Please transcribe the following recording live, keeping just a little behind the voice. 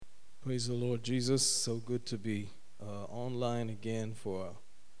Praise the Lord Jesus. So good to be online again for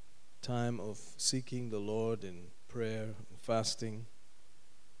a time of seeking the Lord in prayer and fasting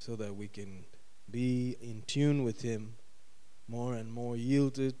so that we can be in tune with Him, more and more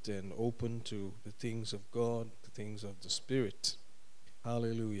yielded and open to the things of God, the things of the Spirit.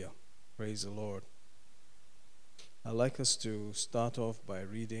 Hallelujah. Praise the Lord. I'd like us to start off by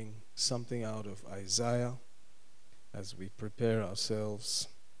reading something out of Isaiah as we prepare ourselves.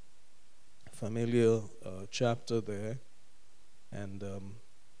 Familiar chapter there, and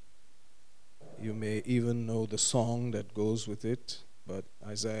you may even know the song that goes with it. But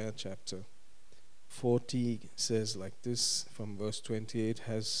Isaiah chapter 40 says like this from verse 28: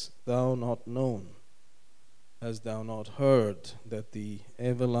 Hast thou not known, hast thou not heard, that the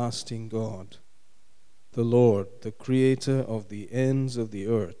everlasting God, the Lord, the creator of the ends of the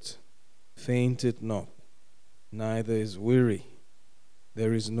earth, fainteth not, neither is weary.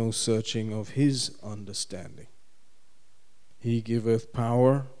 There is no searching of his understanding. He giveth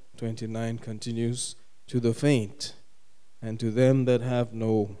power, 29 continues, to the faint, and to them that have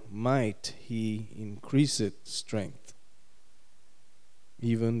no might he increaseth strength.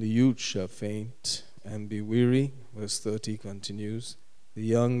 Even the youth shall faint and be weary. Verse 30 continues, the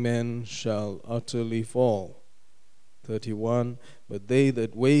young men shall utterly fall. 31, but they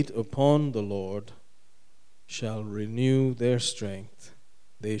that wait upon the Lord shall renew their strength.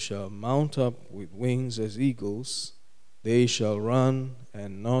 They shall mount up with wings as eagles. They shall run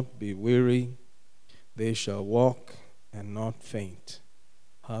and not be weary. They shall walk and not faint.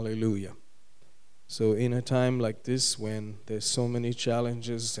 Hallelujah. So in a time like this, when there's so many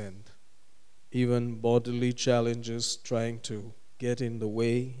challenges and even bodily challenges trying to get in the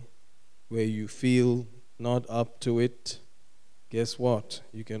way, where you feel not up to it, guess what?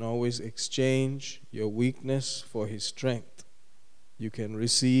 You can always exchange your weakness for His strength. You can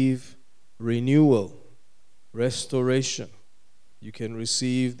receive renewal, restoration. You can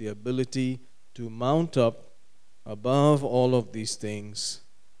receive the ability to mount up above all of these things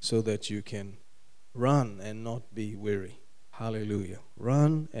so that you can run and not be weary. Hallelujah.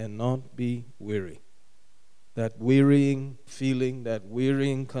 Run and not be weary. That wearying feeling, that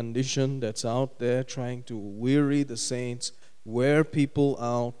wearying condition that's out there trying to weary the saints, wear people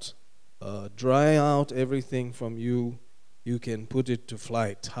out, dry out everything from you, you can put it to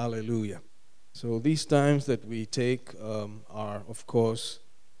flight. Hallelujah. So these times that we take are, of course,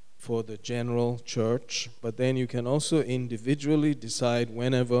 for the general church, but then you can also individually decide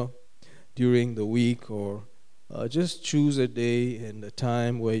whenever during the week or just choose a day and a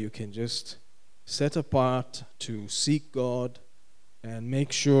time where you can just set apart to seek God and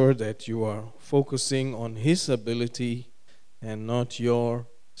make sure that you are focusing on His ability and not your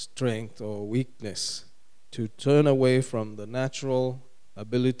strength or weakness, to turn away from the natural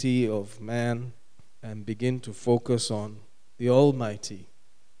ability of man and begin to focus on the Almighty.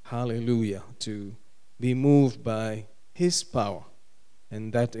 Hallelujah. To be moved by His power.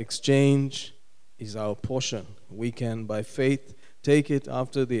 And that exchange is our portion. We can, by faith, take it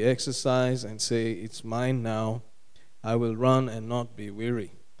after the exercise and say, it's mine now. I will run and not be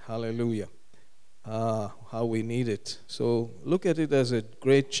weary. Hallelujah. How we need it. So look at it as a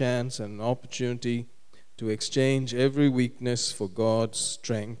great chance and opportunity to exchange every weakness for God's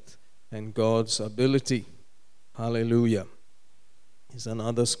strength and God's ability. Hallelujah. Is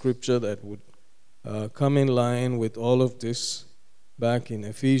another scripture that would come in line with all of this, back in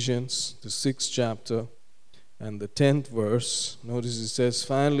Ephesians, the 6th chapter and the 10th verse. Notice it says,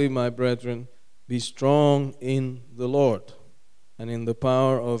 finally, my brethren, be strong in the Lord and in the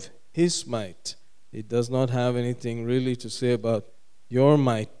power of His might. It does not have anything really to say about your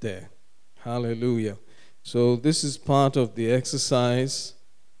might there. Hallelujah. So this is part of the exercise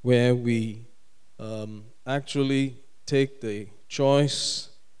where we actually take the choice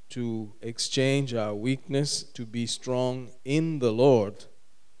to exchange our weakness to be strong in the Lord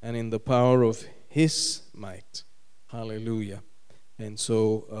and in the power of His might. Hallelujah. And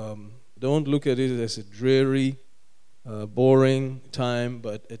so don't look at it as a dreary, boring time,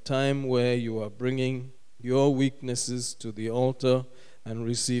 but a time where you are bringing your weaknesses to the altar and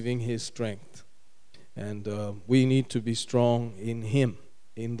receiving His strength. And we need to be strong in Him,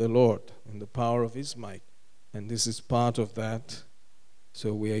 in the Lord, in the power of His might. And this is part of that.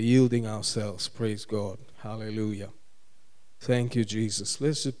 So we are yielding ourselves. Praise God. Hallelujah. Thank you, Jesus.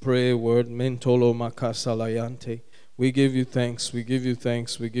 Let's just pray a word. Mentolo makasalayante. We give you thanks. We give you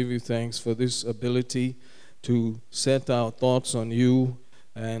thanks. We give you thanks for this ability to set our thoughts on you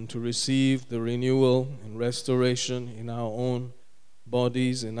and to receive the renewal and restoration in our own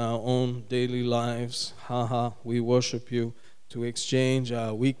bodies, in our own daily lives. We worship you. to exchange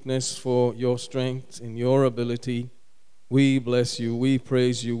our weakness for your strength in your ability. We bless you, we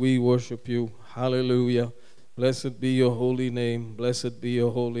praise you, we worship you. Hallelujah. Blessed be your holy name, blessed be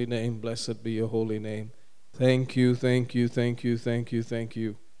your holy name, blessed be your holy name. Thank you, thank you, thank you, thank you, thank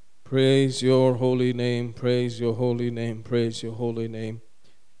you. Praise your holy name, praise your holy name, praise your holy name.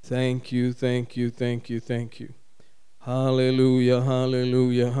 Thank you, thank you, thank you, thank you. Hallelujah,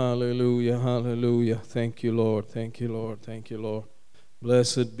 hallelujah, hallelujah, hallelujah. Thank you, Lord, thank you, Lord, thank you, Lord.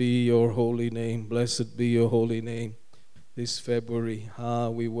 Blessed be your holy name, blessed be your holy name. This February,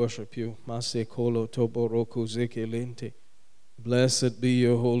 we worship you. Masekolo toboroko zekelente. Blessed be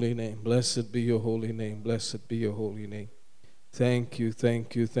your holy name, blessed be your holy name, blessed be your holy name. Thank you,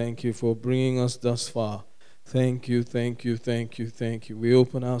 thank you, thank you for bringing us thus far. Thank you, thank you, thank you, thank you. We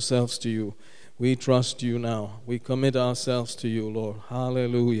open ourselves to you. We trust you now. We commit ourselves to you, Lord.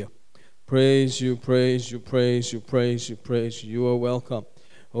 Hallelujah. Praise you, praise you, praise you, praise you, praise you. You are welcome.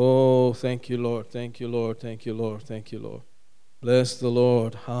 Oh, thank you, Lord. Thank you, Lord. Thank you, Lord. Thank you, Lord. Bless the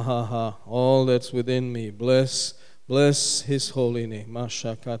Lord. Ha, ha, ha. All that's within me. Bless his holy name.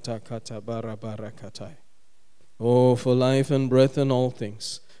 Mashakata kata barakatai. Oh, for life and breath and all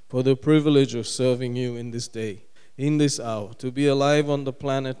things, for the privilege of serving you in this day, in this hour, to be alive on the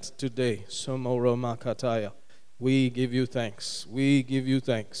planet today. Somoro makataya. We give you thanks. We give you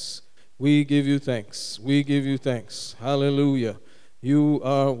thanks. We give you thanks. We give you thanks. Hallelujah. You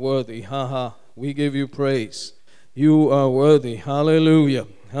are worthy. Ha ha. We give you praise. You are worthy. Hallelujah.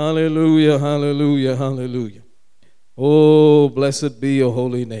 Hallelujah. Hallelujah. Hallelujah. Oh, blessed be your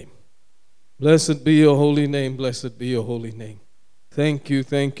holy name. Blessed be your holy name. Blessed be your holy name. Thank you,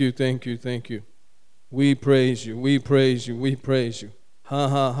 thank you, thank you, thank you. We praise you, we praise you, we praise you. Ha,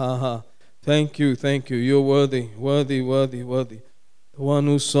 ha, ha, ha. Thank you, thank you. You're worthy, worthy, worthy, worthy. The one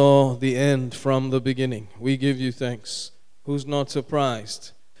who saw the end from the beginning. We give you thanks. Who's not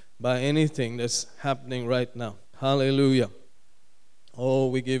surprised by anything that's happening right now. Hallelujah. Oh,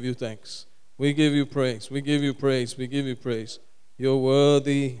 we give you thanks. We give you praise. We give you praise. We give you praise. You're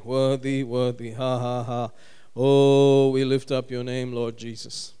worthy, worthy, worthy. Ha, ha, ha. Oh, we lift up your name, Lord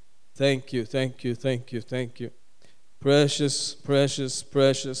Jesus. Thank you, thank you, thank you, thank you. Precious, precious,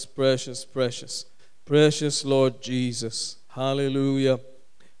 precious, precious, precious. Precious Lord Jesus. Hallelujah.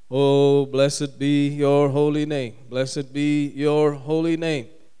 Oh, blessed be your holy name. Blessed be your holy name.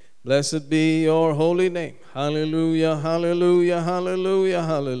 Blessed be your holy name. Hallelujah, hallelujah, hallelujah,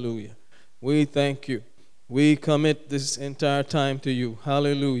 hallelujah. We thank you. We commit this entire time to you.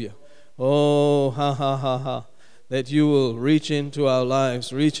 Hallelujah. Oh, ha, ha, ha, ha. That you will reach into our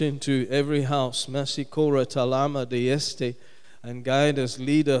lives, reach into every house. Masikora talama de este. And guide us,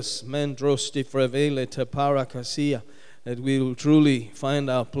 lead us. Mendrosti frevele te parakasia. That we will truly find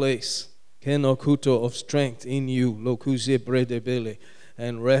our place. Kenokuto of strength in you. Lokuze bredebele.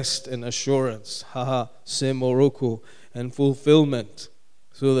 And rest and assurance. Haha. Semoroku. And fulfillment.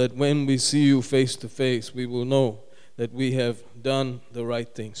 So that when we see you face to face, we will know that we have done the right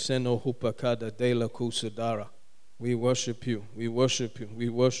thing. Seno hupakada de la kusadara. We worship you, we worship you, we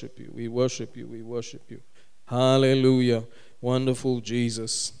worship you, we worship you, we worship you. Hallelujah. Wonderful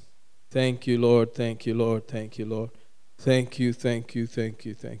Jesus. Thank you, Lord, thank you, Lord, thank you, Lord. Thank you, thank you, thank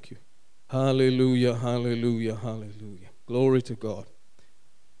you, thank you. Hallelujah, hallelujah, hallelujah. Glory to God.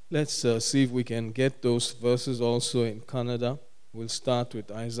 Let's see if we can get those verses also in Kannada. We'll start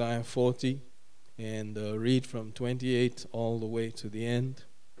with Isaiah 40 and read from 28 all the way to the end.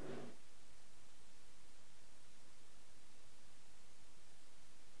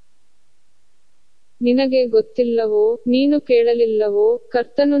 ನಿನಗೆ ಗೊತ್ತಿಲ್ಲವೋ, ನೀನು ಕೇಳಲಿಲ್ಲವೋ,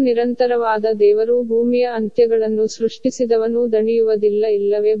 ಕರ್ತನು ನಿರಂತರವಾದ ದೇವರು, ಭೂಮಿಯ ಅಂತ್ಯಗಳನ್ನು ಸೃಷ್ಟಿಸಿದವನು, ದಣಿಯುವುದಿಲ್ಲ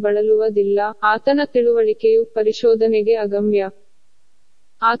ಇಲ್ಲವೇ ಬಳಲುವುದಿಲ್ಲ. ಆತನ ತಿಳುವಳಿಕೆಯು ಪರಿಶೋಧನೆಗೆ ಅಗಮ್ಯ.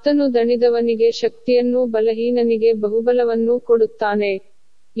 ಆತನು ದಣಿದವನಿಗೆ ಶಕ್ತಿಯನ್ನೂ ಬಲಹೀನನಿಗೆ ಬಹುಬಲವನ್ನೂ ಕೊಡುತ್ತಾನೆ.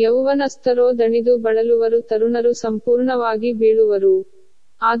 ಯೌವನಸ್ಥರೋ ದಣಿದು ಬಳಲುವರು, ತರುಣರು ಸಂಪೂರ್ಣವಾಗಿ ಬೀಳುವರು.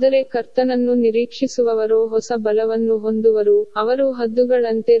 ಆದರೆ ಕರ್ತನನ್ನು ನಿರೀಕ್ಷಿಸುವವರೋ ಹೊಸ ಬಲವನ್ನು ಹೊಂದುವರು. ಅವರು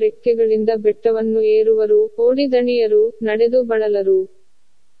ಹದ್ದುಗಳಂತೆ ರೆಕ್ಕೆಗಳಿಂದ ಬೆಟ್ಟವನ್ನು ಏರುವರು, ಓಡಿ ದಣಿಯರು, ನಡೆದು ಬಳಲರು.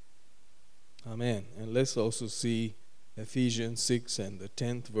 Amen. And let's also see Ephesians 6 and the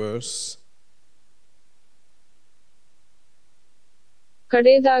 10th verse.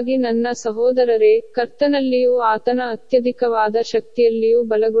 ಕಡೆಯದಾಗಿ ನನ್ನ ಸಹೋದರರೇ, ಕರ್ತನಲ್ಲಿಯೂ ಆತನ ಅತ್ಯಧಿಕವಾದ ಶಕ್ತಿಯಲ್ಲಿಯೂ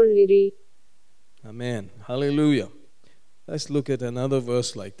ಬಲಗೊಳ್ಳಿರಿ. Amen. Hallelujah. Let's look at another verse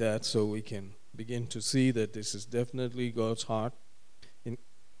like that so we can begin to see that this is definitely God's heart. In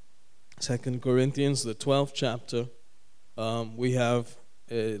 2 Corinthians, the 12th chapter, we have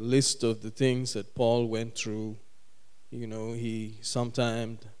a list of the things that Paul went through. You know, he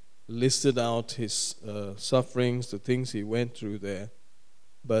sometimes listed out his sufferings, the things he went through there.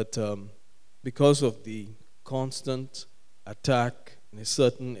 But because of the constant attack in a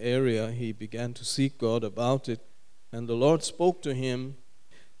certain area, he began to seek God about it. And the Lord spoke to him,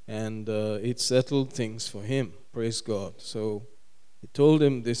 and it settled things for him. Praise God. So he told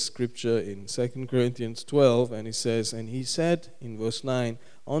him this scripture in 2 Corinthians 12, and he says, and he said in verse 9,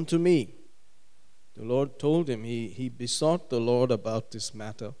 unto me. The Lord told him, he besought the Lord about this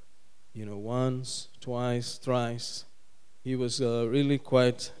matter, once, twice, thrice. He was really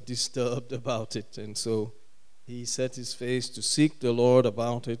quite disturbed about it, and so he set his face to seek the Lord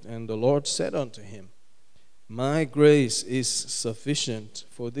about it, and the Lord said unto him, my grace is sufficient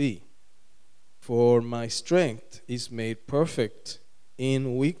for thee, for my strength is made perfect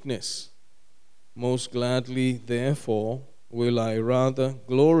in weakness. Most gladly, therefore, will I rather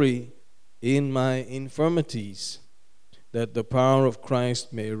glory in my infirmities, that the power of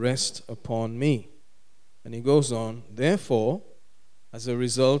Christ may rest upon me. And he goes on, therefore, as a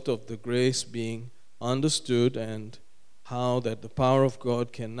result of the grace being understood and how that the power of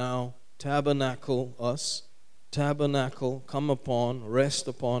God can now tabernacle, come upon, rest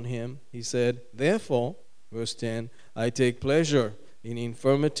upon him, he said, therefore, verse 10, I take pleasure in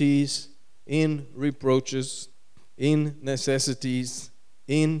infirmities, in reproaches, in necessities,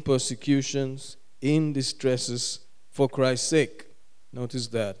 in persecutions, in distresses, for Christ's sake. Notice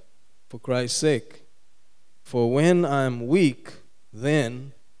that, for Christ's sake. For when I am weak,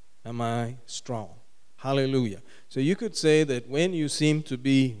 then am I strong. Hallelujah. So you could say that when you seem to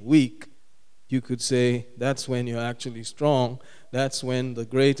be weak, you could say that's when you're actually strong. That's when the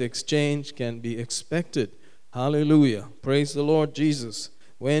great exchange can be expected. Hallelujah. Praise the Lord Jesus.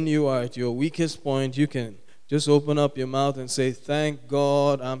 When you are at your weakest point, you can just open up your mouth and say, thank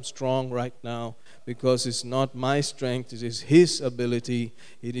God I'm strong right now, because it's not my strength, it is His ability,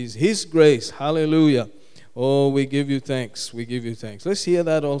 it is His grace. Hallelujah. Oh, we give you thanks. We give you thanks. Let's hear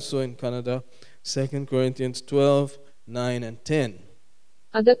that also in Kannada. 2 Corinthians 12, 9 and 10.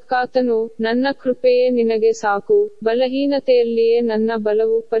 ಅದಕ್ಕಾತನು, ನನ್ನ ಕೃಪೆಯೇ ನಿನಗೆ ಸಾಕು, ಬಲಹೀನತೆಯಲ್ಲಿಯೇ ನನ್ನ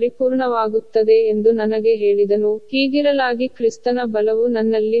ಬಲವು ಪರಿಪೂರ್ಣವಾಗುತ್ತದೆ ಎಂದು ನನಗೆ ಹೇಳಿದನು. ಹೀಗಿರಲಾಗಿ ಕ್ರಿಸ್ತನ ಬಲವು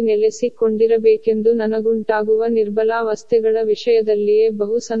ನನ್ನಲ್ಲಿ ನೆಲೆಸಿಕೊಂಡಿರಬೇಕೆಂದು ನನಗುಂಟಾಗುವ ನಿರ್ಬಲಾವಸ್ಥೆಗಳ ವಿಷಯದಲ್ಲಿಯೇ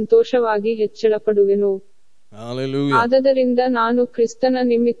ಬಹು ಸಂತೋಷವಾಗಿ ಹೆಚ್ಚಳಪಡುವೆನು. ಆದದರಿಂದ ನಾನು ಕ್ರಿಸ್ತನ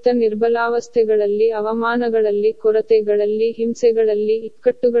ನಿಮಿತ್ತ ನಿರ್ಬಲಾವಸ್ಥೆಗಳಲ್ಲಿ, ಅವಮಾನಗಳಲ್ಲಿ, ಕೊರತೆಗಳಲ್ಲಿ, ಹಿಂಸೆಗಳಲ್ಲಿ,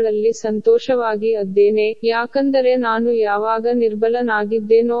 ಇಕ್ಕಟ್ಟುಗಳಲ್ಲಿ ಸಂತೋಷವಾಗಿ ಅದ್ದೇನೆ. ಯಾಕಂದರೆ ನಾನು ಯಾವಾಗ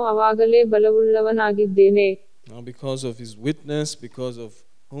ನಿರ್ಬಲನಾಗಿದ್ದೇನೋ ಆವಾಗಲೇ ಬಲವುಳ್ಳವನಾಗಿದ್ದೇನೆ. Because of his witness, because of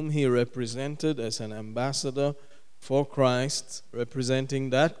whom he represented as an ambassador for Christ, representing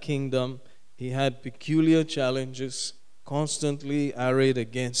that kingdom, he had peculiar challenges constantly arrayed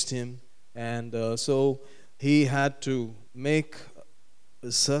against him, and so he had to make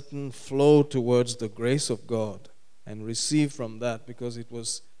a certain flow towards the grace of God and receive from that, because it was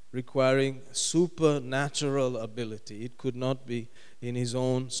requiring supernatural ability. It could not be in his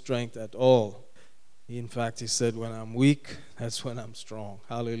own strength at all. In fact, he said, when I'm weak, that's when I'm strong.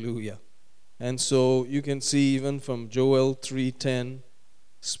 Hallelujah. And so you can see even from Joel 3:10,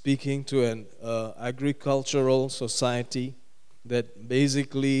 speaking to an agricultural society that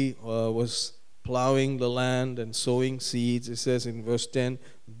basically was plowing the land and sowing seeds. It says in verse 10,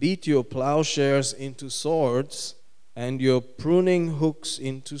 beat your plowshares into swords and your pruning hooks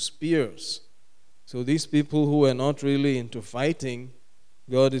into spears. So these people who are not really into fighting,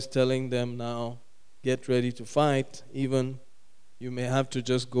 God is telling them now, get ready to fight. Even you may have to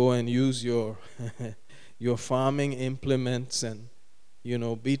just go and use your your farming implements and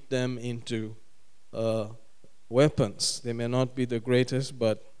beat them into weapons. They may not be the greatest,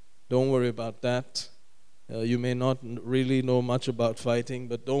 but don't worry about that. You may not really know much about fighting,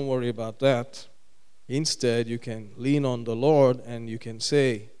 but don't worry about that. Instead, you can lean on the Lord and you can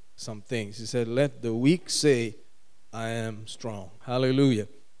say some things. He said, let the weak say, I am strong. Hallelujah.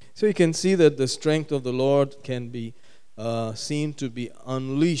 So you can see that the strength of the Lord can be seen to be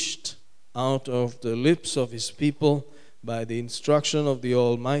unleashed out of the lips of His people by the instruction of the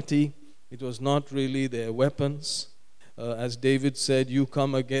Almighty. It was not really their weapons. As David said, you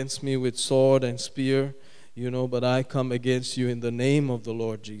come against me with sword and spear, but I come against you in the name of the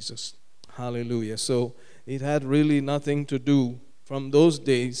Lord Jesus. Hallelujah. So it had really nothing to do, from those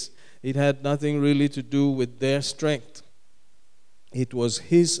days, it had nothing really to do with their strength. It was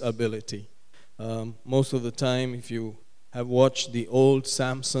His ability. Most of the time, if you have watched the old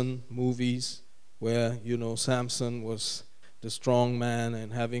Samson movies, where, Samson was the strong man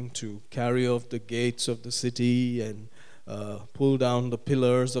and having to carry off the gates of the city and pull down the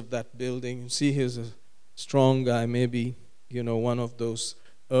pillars of that building. You see, he's a strong guy, maybe, one of those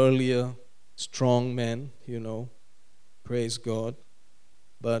earlier strong men, praise God.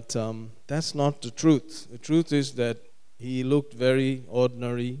 But that's not the truth. The truth is that he looked very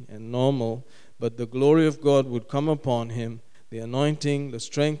ordinary and normal, but the glory of God would come upon him, the anointing, the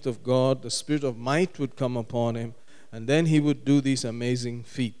strength of God, the spirit of might would come upon him, and then he would do these amazing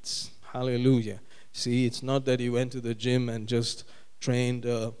feats. Hallelujah. See, it's not that he went to the gym and just trained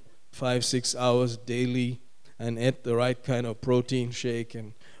 5-6 hours daily and ate the right kind of protein shake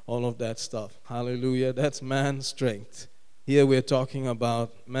and all of that stuff. Hallelujah. That's man's strength. Here we're talking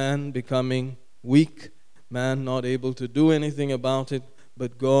about man becoming weak, man not able to do anything about it,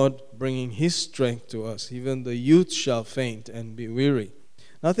 but God bringing his strength to us. Even the youth shall faint and be weary.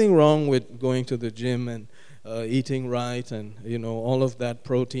 Nothing wrong with going to the gym and eating right and, all of that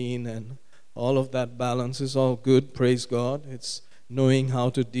protein and all of that balance is all good, praise God. It's knowing how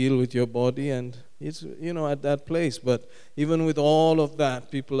to deal with your body, and it's, at that place. But even with all of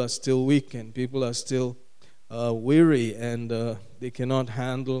that, people are still weak and people are still weary, and they cannot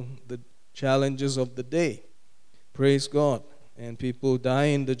handle the challenges of the day. Praise God. And people die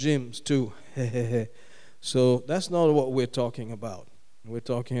in the gyms too. So that's not what we're talking about. We're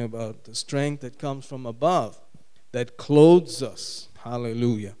talking about the strength that comes from above, that clothes us.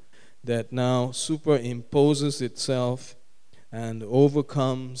 Hallelujah. That now superimposes itself and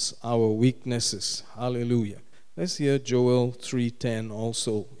overcomes our weaknesses. Hallelujah. Let's hear Joel 3:10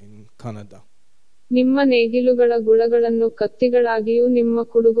 also in Kannada. ನಿಮ್ಮ ನೇಗಿಲುಗಳ ಗುಳಗಳನ್ನು ಕತ್ತಿಗಳಾಗಿಯೂ ನಿಮ್ಮ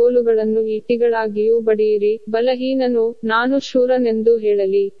ಕುಡುಗೋಲುಗಳನ್ನು ಈಟಿಗಳಾಗಿಯೂ ಬಡಿಯಿರಿ, ಬಲಹೀನನು ನಾನು ಶೂರನೆಂದು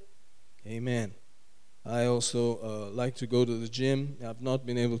ಹೇಳಲಿ. Amen. I also like to go to the gym. I've not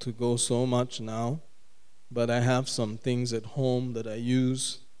been able to go so much now, but I have some things at home that I use.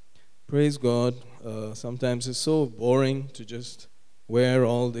 Praise God. Sometimes it's so boring to just wear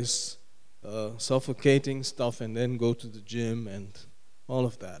all this suffocating stuff and then go to the gym and all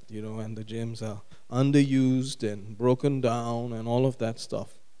of that, and the gyms are underused and broken down and all of that stuff.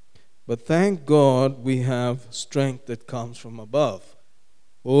 But thank God we have strength that comes from above.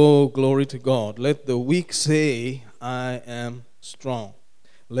 Oh, glory to God. Let the weak say, I am strong.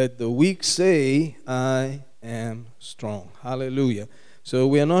 Let the weak say, I am strong. Hallelujah. So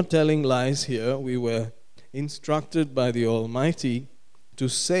we are not telling lies here. We were instructed by the Almighty to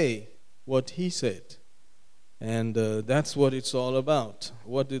say what He said. And that's what it's all about.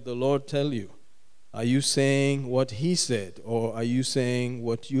 What did the Lord tell you? Are you saying what He said, or are you saying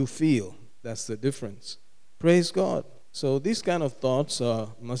what you feel? That's the difference. Praise God. So these kind of thoughts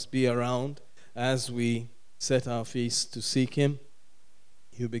must be around as we set our feast to seek Him.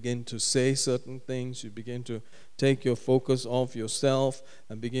 You begin to say certain things. You begin to take your focus off yourself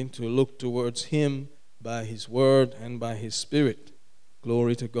and begin to look towards Him by His Word and by His Spirit.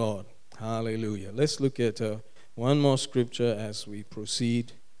 Glory to God. Hallelujah. Let's look at one more scripture as we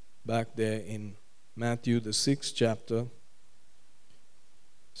proceed back there in Matthew, the 6th chapter.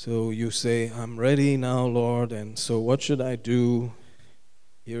 So you say, I'm ready now, Lord, and so what should I do?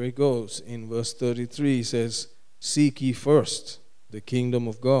 Here it goes. In verse 33, it says, seek ye first the kingdom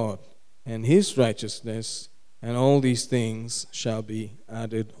of God and His righteousness, and all these things shall be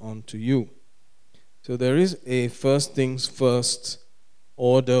added unto you. So there is a first things first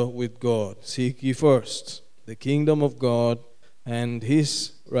order with God. Seek ye first the kingdom of God and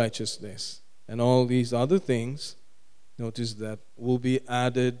His righteousness, and all these other things, notice that, will be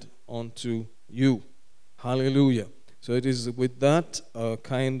added unto you. Hallelujah. So it is with that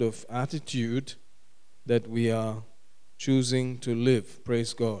kind of attitude that we are choosing to live.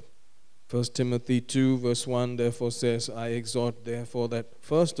 Praise God. 1 Timothy 2 verse 1 therefore says, I exhort therefore that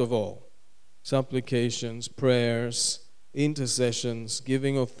first of all, supplications, prayers, intercessions,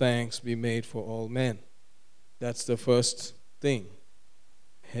 giving of thanks be made for all men. That's the first thing.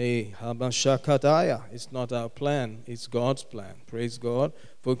 Hey, Habashakadaya. It's not our plan, it's God's plan. Praise God.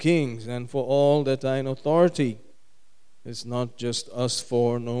 For kings and for all that are in authority. It's not just us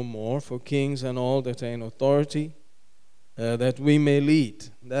four no more. For kings and all that are in authority, that we may lead.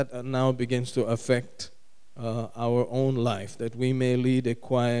 That now begins to affect our own life. That we may lead a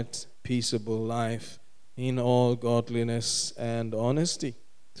quiet, peaceable life in all godliness and honesty.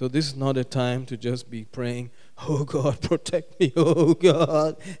 So this is not a time to just be praying, oh God, protect me, oh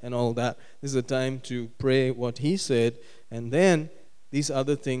God, and all that. This is a time to pray what He said, and then these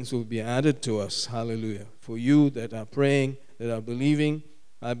other things will be added to us. Hallelujah. For you that are praying, that are believing,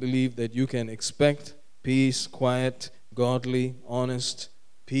 I believe that you can expect peace, quiet, godly, honest,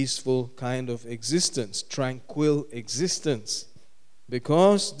 peaceful kind of existence, tranquil existence.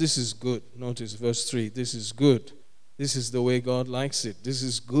 Because this is good. Notice verse 3, this is good. This is the way God likes it. This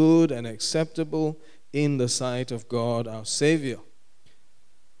is good and acceptable in the sight of God, our Savior.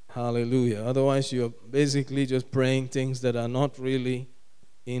 Hallelujah. Otherwise, you're basically just praying things that are not really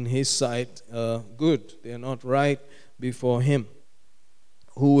in His sight good. They're not right before Him,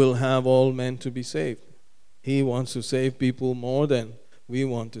 who will have all men to be saved. He wants to save people more than we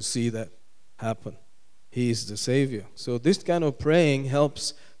want to see that happen. He is the Savior. So this kind of praying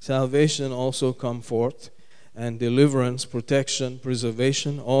helps salvation also come forth, and deliverance, protection,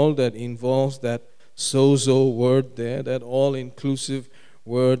 preservation, all that involves that sozo word there, that all-inclusive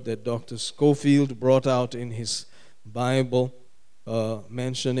word that Dr. Schofield brought out in his Bible,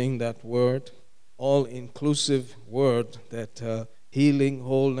 mentioning that word, all-inclusive word that healing,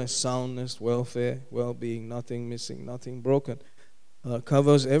 wholeness, soundness, welfare, well-being, nothing missing, nothing broken,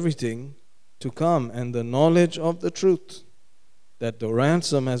 covers everything to come. And the knowledge of the truth, that the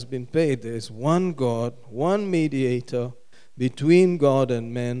ransom has been paid. There is one God, one mediator between God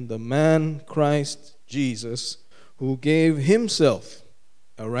and men, the man Christ Jesus, who gave Himself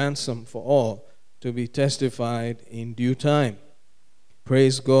a ransom for all, to be testified in due time.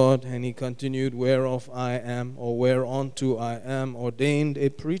 Praise God. And he continued, whereof I am, or whereunto I am ordained a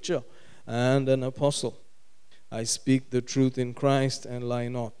preacher and an apostle. I speak the truth in Christ and lie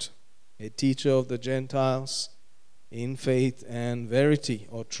not, a teacher of the Gentiles in faith and verity,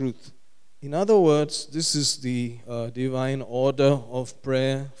 or truth. In other words, this is the divine order of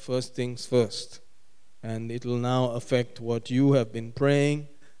prayer, first things first. And it will now affect what you have been praying,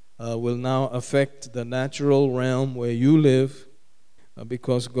 will now affect the natural realm where you live,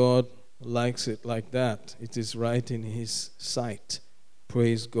 because God likes it like that. It is right in His sight.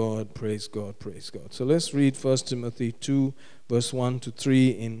 Praise God, praise God, praise God. So let's read 1 Timothy 2, verse 1 to 3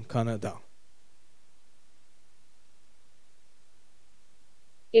 in Kannada.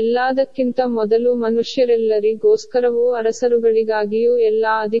 ಎಲ್ಲದಕ್ಕಿಂತ ಮೊದಲು ಮನುಷ್ಯರೆಲ್ಲರಿಗೋಸ್ಕರವೂ ಅರಸರುಗಳಿಗಾಗಿಯೂ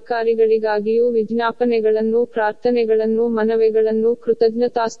ಎಲ್ಲಾ ಅಧಿಕಾರಿಗಳಿಗಾಗಿಯೂ ವಿಜ್ಞಾಪನೆಗಳನ್ನೂ ಪ್ರಾರ್ಥನೆಗಳನ್ನೂ ಮನವಿಗಳನ್ನೂ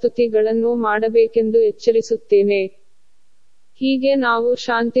ಕೃತಜ್ಞತಾಸ್ತುತಿಗಳನ್ನೂ ಮಾಡಬೇಕೆಂದು ಎಚ್ಚರಿಸುತ್ತೇನೆ. ಹೀಗೆ ನಾವು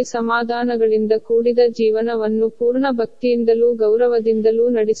ಶಾಂತಿ ಸಮಾಧಾನಗಳಿಂದ ಕೂಡಿದ ಜೀವನವನ್ನು ಪೂರ್ಣ ಭಕ್ತಿಯಿಂದಲೂ ಗೌರವದಿಂದಲೂ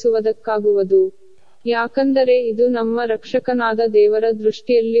ನಡೆಸುವುದಕ್ಕಾಗುವುದು. ಯಾಕಂದರೆ ಇದು ನಮ್ಮ ರಕ್ಷಕನಾದ ದೇವರ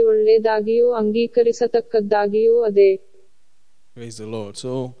ದೃಷ್ಟಿಯಲ್ಲಿ ಒಳ್ಳೆಯದಾಗಿಯೂ ಅಂಗೀಕರಿಸತಕ್ಕದ್ದಾಗಿಯೂ ಅದೇ. Praise the Lord.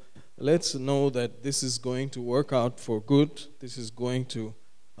 So let's know that this is going to work out for good. This is going to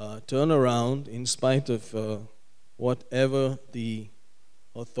turn around in spite of whatever the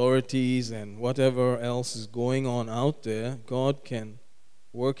authorities and whatever else is going on out there. God can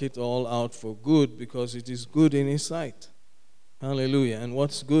work it all out for good because it is good in His sight. Hallelujah. And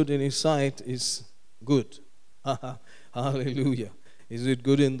what's good in His sight is good. Hallelujah. Is it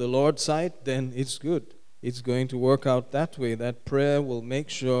good in the Lord's sight? Then it's good. It's going to work out that way. That prayer will make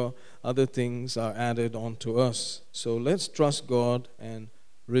sure other things are added onto us. So let's trust God and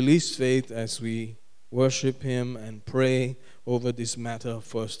release faith as we worship Him and pray over this matter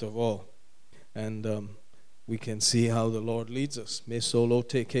first of all. And we can see how the Lord leads us. We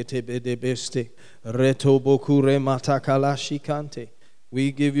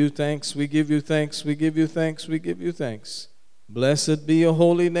give you thanks, we give you thanks, we give you thanks, we give you thanks. Blessed be your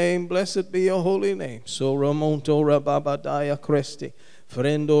holy name, blessed be your holy name. So Ramonto Rababadaya Cresti,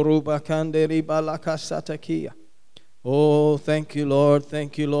 Frendo Rubakanderi Balakasatakia. Oh, thank you, Lord,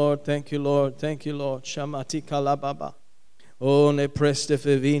 thank you, Lord, thank you, Lord, thank you, Lord. Shamati Kalababa. Oh, ne preste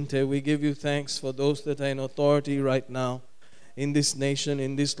fevinte. We give you thanks for those that are in authority right now in this nation,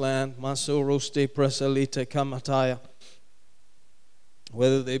 in this land. Maso roste presalite kamataya.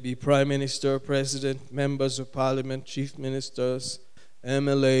 Whether they be prime minister, president, members of parliament, chief ministers,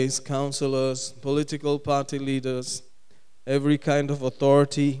 MLAs, councillors, political party leaders, every kind of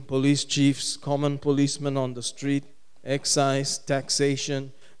authority, police chiefs, common policemen on the street, excise,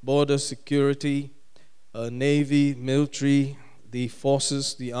 taxation, border security, navy, military, the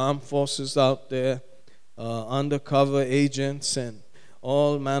forces, the armed forces out there, undercover agents, and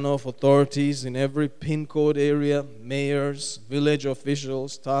all manner of authorities in every pin code area, mayors, village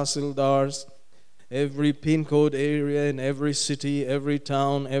officials, tahsildars, every pin code area in every city, every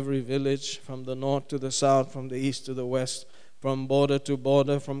town, every village, from the north to the south, from the east to the west, from border to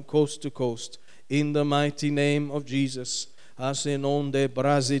border, from coast to coast, in the mighty name of Jesus. Asenonde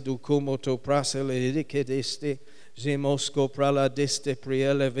brazidu kumoto prasele rikedeste, zemosko praladeste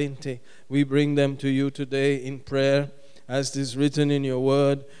prielevente. We bring them to you today in prayer. As is written in your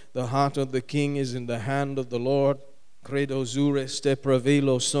word, the heart of the king is in the hand of the Lord. Credo zure ste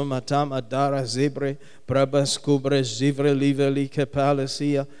pravilo somatam adara zebre prabas cubre zivre liveli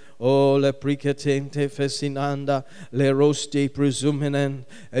kepalasia. O le pricetente fesinanda le roste presumenen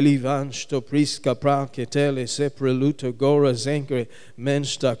elivansto prisca praketele sepreluto gora zengre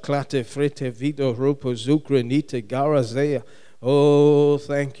mensta clate frete vido rupo zucre nite garazea. Oh,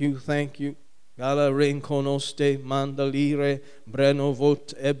 thank you, thank you. Gala renconoste mandalire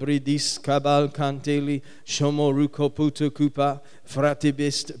brenovot ebridis cabal canteli shomoruco putucupa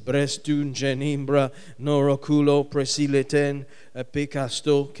fratibist brestun genimbra noroculo presileten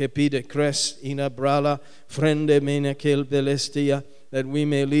epicasto cepide cres inabrala frende menacel belestia, that we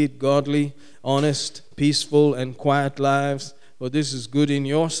may lead godly, honest, peaceful, and quiet lives. For this is good in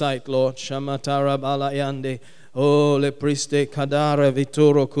your sight, Lord. Shamatara balayande. Oh, le priste cadara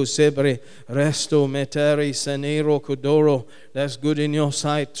vitoro cusebre resto meteri senero codoro. That's good in your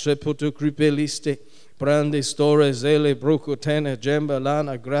sight. Treputu cripeliste. Prandi store zele bruco tene gemba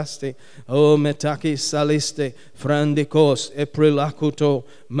lana graste. Oh, metaki saliste. Frandicos eprilacuto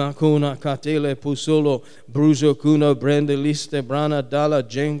macuna catele pusulo. Brujo cuno brandeliste brana dalla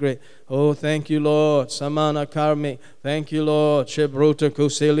gengre. Oh, thank you, Lord. Samana karme. Thank you, Lord. Shebrota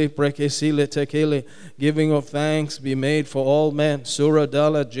koseli prekesile tekele. Giving of thanks be made for all men. Sura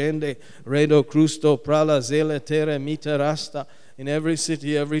dala gende. Redo crusto prala zele tere miterasta. In every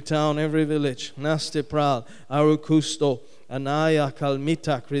city, every town, every village. Naste pral. Arucusto. Anaya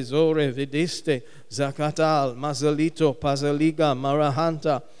kalmita crisore vidiste. Zakatal. Mazalito. Pazaliga.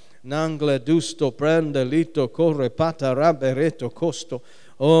 Marahanta. Nangle dusto prende lito corre pata rabereto costo.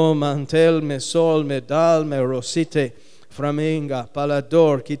 Oh, mantel me sol me dal me rosite, framenga,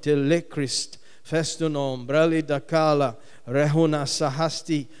 palador, kite lecrist, festunom, brali dakala, rehuna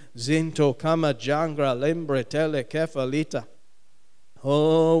sahasti, zinto, kama jangra, lembre tele kefalita.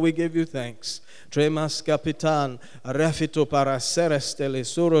 Oh, we give you thanks. Tremas capitan, refito para serestele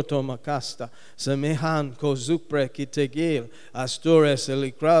suroto macasta, semehan cozupre kitegil, astores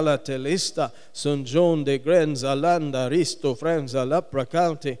elicrala telista, son John de grenza landa, risto frenza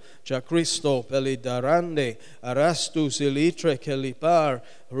lapracante, chacristo pelidarande, arastus elitre kelipar,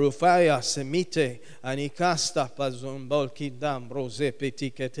 rufaya semite, anicasta pazombol kidam, rose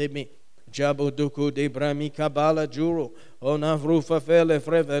peticetemi. Jaboduku de bramika bala juro, onavrufa fele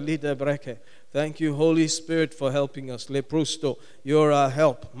frevelide breke. Thank you, Holy Spirit, for helping us. Leprusto, you're our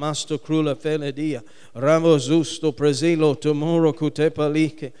help. Master crula feledia. Ramo zusto presilo tomoro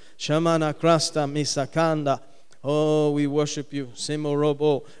kutepalike. Shamana krasta misakanda. Oh, we worship you.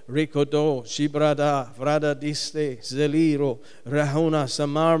 Simorobo, Ricodo, Shibrada, Vrada diste, Zeliro, Rahuna,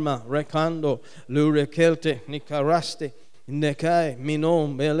 Samarma, Recando, Lurekelte, Nicaraste. Nekai,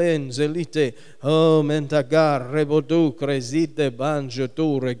 Minon, Belen, Zelite, oh, Mentagar, Rebodu, Cresite, Banjo,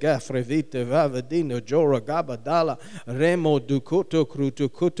 Ture, Gafre, Vite, Vavadino, Jora, Gabadala, Remo, Ducoto,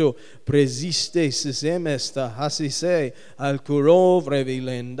 Crutucuto, Presiste, Sisemesta, Hasise, Alcurovre,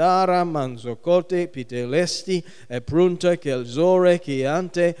 Vilendara, Manzocote, Pitelesti, e Prunta, Kelzore,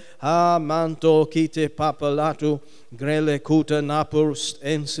 Chiante, Ha, Manto, Kite, Papalato, Grele, Cuta, Napurs,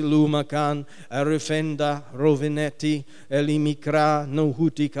 Ensilumacan, Arifenda, Rovinetti, Elimikra,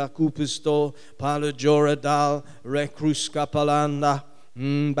 Nohutica, Cupisto, Palajoradal, Recrusca Palanda,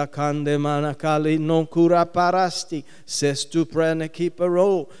 Bacande Manacali, non cura parasti, sestu prene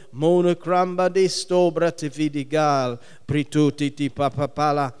kipero, monocramba disto, bratividigal, pritutiti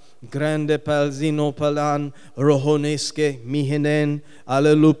papapala, grande palzino palan, rohonesque, mihenen,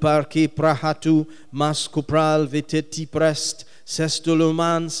 aleluparki prahatu, mascupral viteti prest,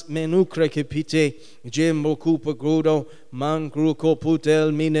 sestulumans menucre capite, gembo cupa grudo, mangruco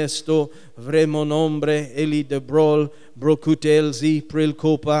putel minesto, vremonombre eli de brol, brocutel zi pril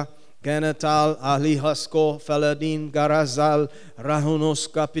copa, Ganatal, Alihasco, Faladin, Garazal, Rahonos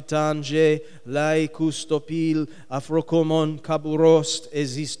Capitange, Lai Custopil, Afrocomon, Caburost,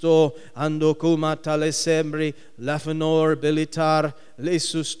 Esisto, Andocuma Talesembri, Lafenor, Belitar,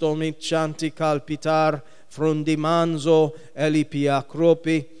 Lesustomit Chanti Calpitar, Frondimanzo, Elipia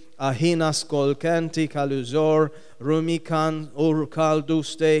Cropi, Ahinas Colcanti Caluzor, Rumican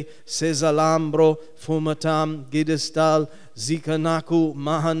Urcalduste, Cesalambro, Fumatam, Gidestal, Zikanaku,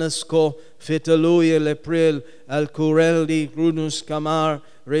 Mahanasco, Fetaluye Lepril, Alcureldi, Grunus Camar,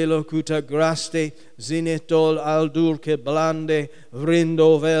 Relocuta Graste, Zinetol Aldurke Blande,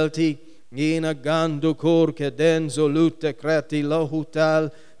 Vrindo Velti, Gina Gandu Curke Denzo Lute Creti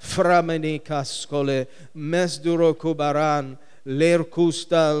Lohutal, Frameni Cascole, Mesduro Kubaran,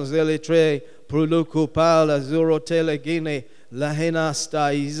 Lercustal Zelitre, Prulucupal Azuro Telegine,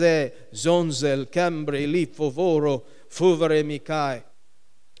 Lahenasta Ize, Zonzel, Cambri, Lifovoro, Fuvere Mikai,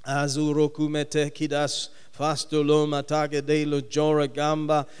 Azuro Kumete Kidas, fastuloma tagedelo jora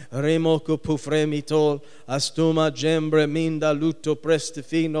gamba, remoco pufremitol, astuma gembre minda luto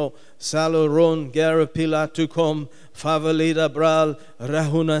prestifino, saloron garapila tucom, favalida bral,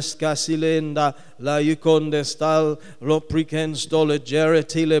 rahunas casilenda, la yucondestal, lopriken stole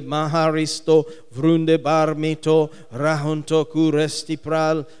geretile maharisto, vrunde barmito, rahunto curesti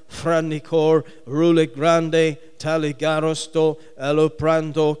pral, franicor, rule grande, taligarosto,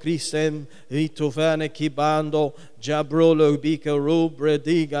 eloprando crisem, itovane kibando, jabrolo bica rubre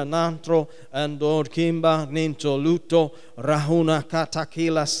diga nantro, andor kimba ninto luto, rahuna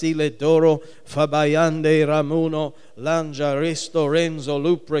katakila sile doro, fabayande ramuno, lanja risto renzo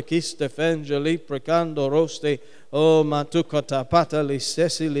lupre kiste fengeli precando roste, o matukata patali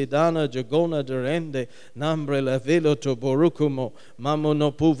sesili dana jagona derende, nambre la velo to borukumo,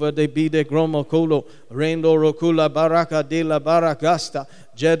 mamono puva de bide gromo colo, rendo rocula baraka de la barakasta,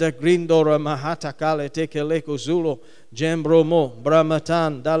 jeda grindora mahata kale tekeleko zulo, Jembromo,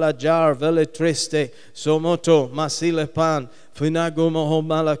 Bramatan, Dalajar, Vele Triste, Somoto, Masile Pan, Finagumo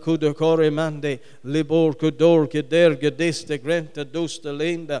Homalakuda Coremande, Libor Kudor, Keder, Gedeste, Grenta, Dusta,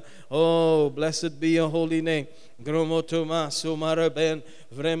 Linda. Oh, blessed be your holy name. Gromotoma, Sumaraben,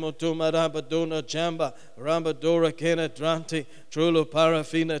 Vremotoma, Rabadona, Jamba, Rabadora, Kenedranti, Trulo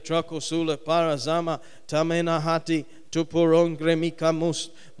Parafina, Tracosula, Parazama, Tamena Hati, Tupuron gremikamus,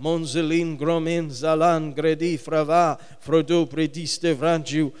 Monzelin gromin zalan gredi frava, Frodo prediste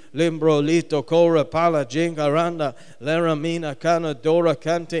vranju, Limbro lito cora pala jengaranda, Laramina cana dora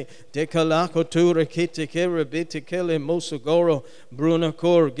cante, Decalaco tura kite kerabite kele mosogoro, Bruna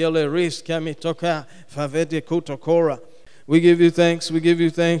cor geleris kamitoka, Favede kutokora. We give you thanks, we give you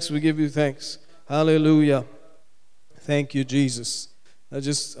thanks, we give you thanks. Hallelujah. Thank you, Jesus. I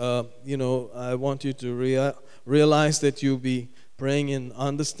just, I want you to realize that you'll be praying in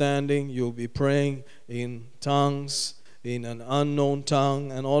understanding, you'll be praying in tongues, in an unknown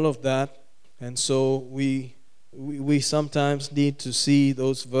tongue, and all of that. And so we sometimes need to see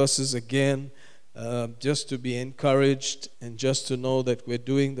those verses again, just to be encouraged and just to know that we're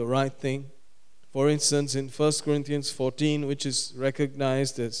doing the right thing. For instance, in 1 Corinthians 14, which is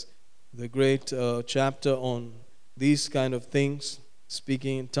recognized as the great chapter on these kind of things,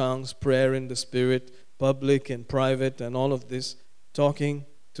 speaking in tongues, prayer in the Spirit, public and private, and all of this, talking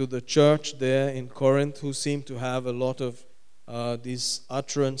to the church there in Corinth who seemed to have a lot of these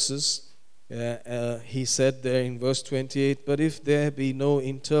utterances. He said there in verse 28, "But if there be no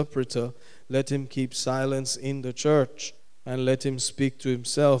interpreter, let him keep silence in the church, and let him speak to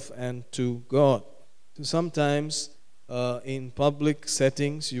himself and to God." So sometimes in public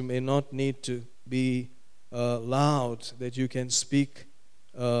settings, you may not need to be loud, that you can speak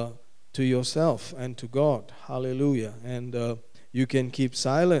to yourself and to God. Hallelujah. And you can keep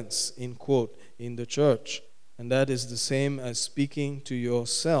silence, in quote, in the church. And that is the same as speaking to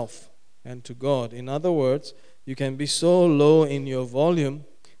yourself and to God. In other words, you can be so low in your volume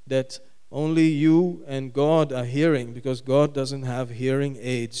that only you and God are hearing, because God doesn't have hearing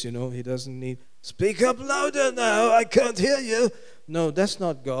aids, He doesn't need, "Speak up louder now, I can't hear you." No, that's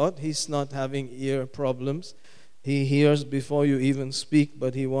not God. He's not having ear problems. He hears before you even speak,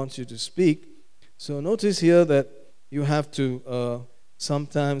 but He wants you to speak. So notice here that you have to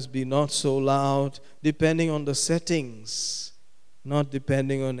sometimes be not so loud, depending on the settings, not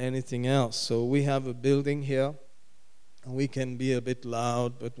depending on anything else. So we have a building here, and we can be a bit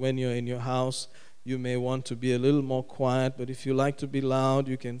loud, but when you're in your house, you may want to be a little more quiet. But if you like to be loud,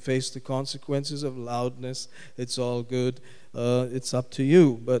 you can face the consequences of loudness. It's all good. It's up to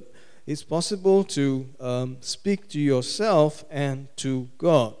you. But it's possible to speak to yourself and to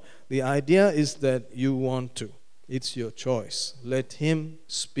God. The idea is that you want to. It's your choice. Let Him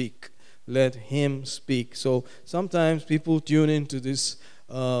speak. Let Him speak. So sometimes people tune into this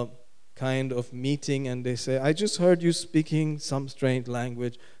kind of meeting and they say, "I just heard you speaking some strange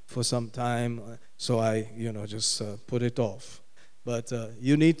language for some time, so I, just put it off." But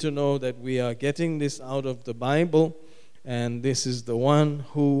you need to know that we are getting this out of the Bible, and this is the one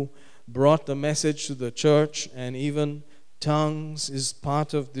who brought the message to the church, and even tongues is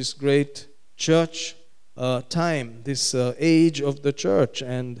part of this great church time, this age of the church,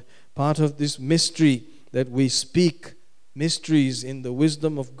 and part of this mystery that we speak mysteries in the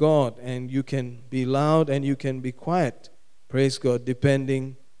wisdom of God. And you can be loud and you can be quiet, praise God,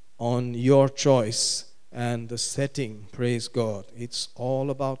 depending on your choice and the setting, praise God. It's all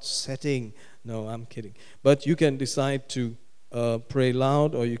about setting. No, I'm kidding. But you can decide to pray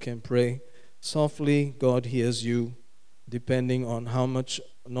loud or you can pray softly. God hears you depending on how much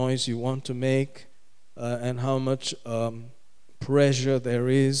noise you want to make and how much pressure there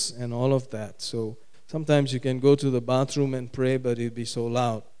is and all of that. So Sometimes you can go to the bathroom and pray, but it'll be so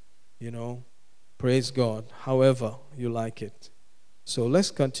loud, Praise God, however you like it. So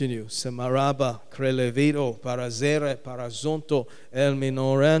let's continue. Semaraba, Creleviro, Parazere, Parazonto, El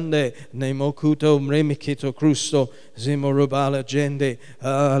Minorende, Nemokuto, Mremikito Crusto, Zimorubala Gende,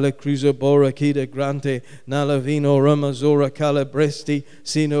 Ale Cruza Bora Kida Grante, Nalavino, Ramazora Calabresti,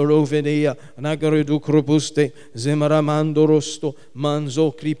 Sino Rovenia, Nagarudu Crobuste, Zimaramando Rosto,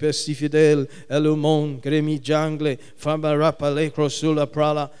 Manzo Cripesti Fidel, Elumon, Gremi Jangle, Fabarapa Lecro Sula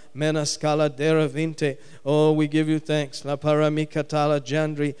Prala, Menascala Dera Vinte. Oh, we give you thanks. La Paramicatala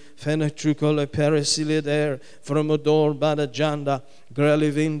Jandri, Fenetrucola Peresilider, Fromodor Bada Janda,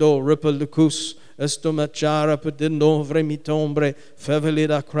 Gralivindo, Ripalucus, Estomachara Pedindo Vremitombre,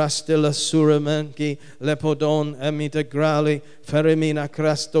 Fevelida Crastella Suramanki, Lepodon, Amita Grali, Feremina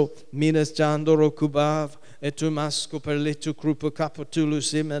Crasto, Minas Jandoro Kubav, Etumasco Perlitu Krupa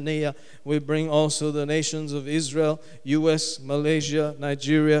Capitulus Imania. We bring also the nations of Israel, US, Malaysia,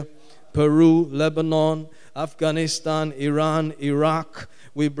 Nigeria, Peru, Lebanon, Afghanistan, Iran, Iraq.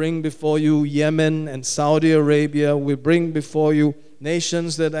 We bring before you Yemen and Saudi Arabia. We bring before you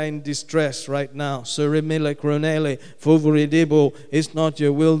nations that are in distress right now. Surimile Kronele, Fuvuridibo, it's not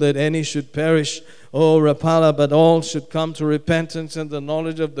your will that any should perish. Oh, Rapala, but all should come to repentance and the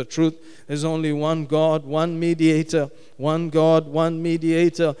knowledge of the truth. There's only one God, one mediator, one God, one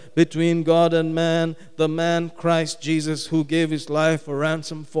mediator between God and man, the man Christ Jesus, who gave his life a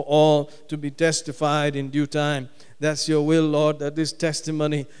ransom for all to be testified in due time. That's your will, Lord, that this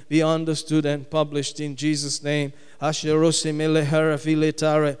testimony be understood and published in Jesus' name. So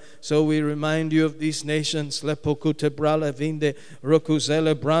we remind you of these nations. Lepokute brala vinde,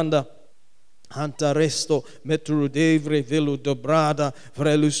 rokuzele branda. Antaresto, Metrudevre, Velu Dobrada,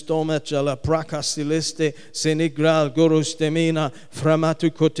 Vrelustoma, la Praca Celeste, Senigral, Gorustemina, Framatu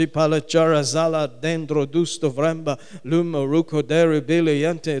Kotipalachara, Zala, Dendro, Dusto, Vremba, Luma, Ruko, Deribili,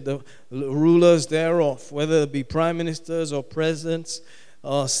 Yente, the rulers thereof, whether it be prime ministers or presidents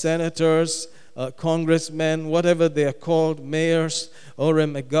or senators, congressmen, whatever they are called, mayors, or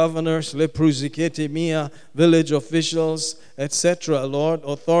governors, lepruzikete mia, village officials, etc. Lord,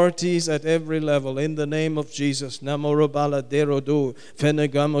 authorities at every level, in the name of Jesus. Namorobala derodu,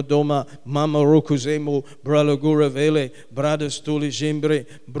 fenegamodoma, mamarokuzemu, bralogura vele, bradastuli jimbre,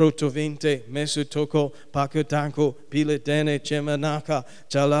 brutovinte, mesutoko, pakutanko, piletene, chemanaka,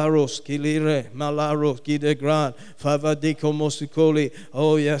 chalaros, kilire, malaros, gidegrad, favadiko mosikoli.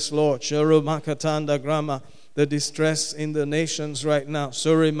 Oh yes, Lord. Sherumakatanda grama. The distress in the nations right now.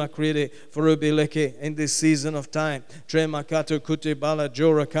 Suri makride furubileke in this season of time. Tremakato kutibala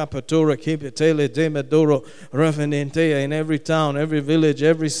jora kapatura kipetele demedoro revenentea in every town, every village,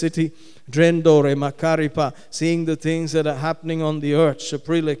 every city. Drendore makaripa, seeing the things that are happening on the earth.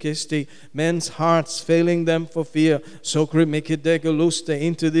 Shaprile kisti, men's hearts failing them for fear. Sokri mikidegaluste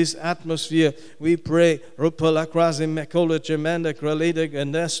into this atmosphere. We pray. Rupala krasi mekola chemenda kralida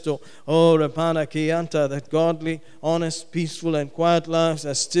gandesto. Oh rapana kianta, that godly, honest, peaceful and quiet lives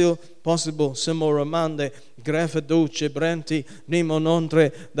are still possible. Simoramande, Grefeduce, Brenti,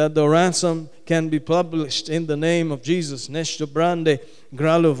 Nimonontre, that the ransom can be published in the name of Jesus. Neshto Brande,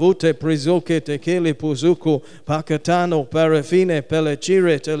 Gralovute, Prizoke, Tekele, Puzuko, Pakatano, Parafine,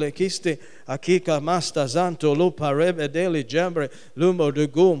 Pelecire, Telekiste, Akika, Masta, Zanto, Lupa, Rebe, Deli, Jambre, Lumo de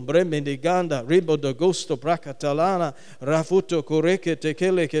Gum, Bremendiganda, Ribo de Gusto, Pracatalana, Rafuto, Coreke,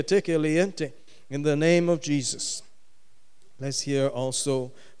 Tekele, Ketekeliente, in the name of Jesus. Let's hear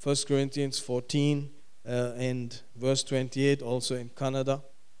also 1 Corinthians 14 and verse 28, also in Kannada.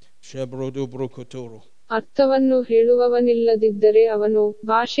 Shebrodu brokotoro. ಅರ್ಥವನ್ನು ಹೇಳುವವನಿಲ್ಲದಿದ್ದರೆ ಅವನು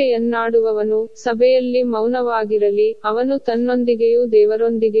ಭಾಷೆಯನ್ನಾಡುವವನು ಸಭೆಯಲ್ಲಿ ಮೌನವಾಗಿರಲಿ, ಅವನು ತನ್ನೊಂದಿಗೆಯೂ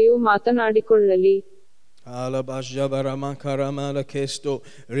ದೇವರೊಂದಿಗೆಯೂ ಮಾತನಾಡಿಕೊಳ್ಳಲಿ. Alabashabarama karamala kesto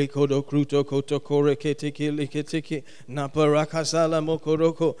rikodo kruto kotokore ketiki liketiki naparakasala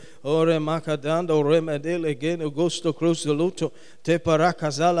mokoroko ore makadando remedele geno gusto crusoluto te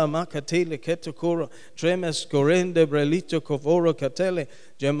parakazala makatele ketokora tremes corende brelito kovoro katele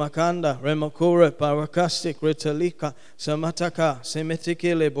jemakanda remokore parakastik retalika samataka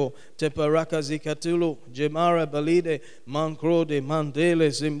semetikilebo te parakazikatulu jemara balide mankrode mandele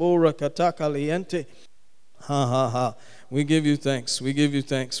zimbora kataka liente. Ha ha ha. We give you thanks. We give you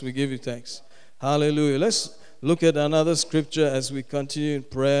thanks. We give you thanks. Hallelujah. Let's look at another scripture as we continue in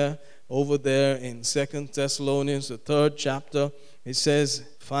prayer over there in 2 Thessalonians, the 3rd chapter. It says,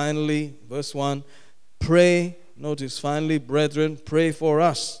 finally, verse 1, pray, notice, finally, brethren, pray for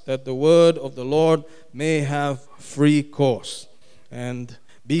us that the word of the Lord may have free course and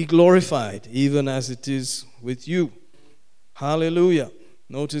be glorified, even as it is with you. Hallelujah.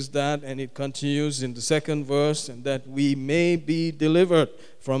 Notice that, and it continues in the second verse, and that we may be delivered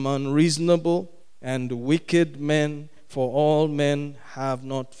from unreasonable and wicked men, for all men have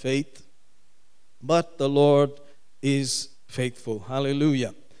not faith. But the Lord is faithful.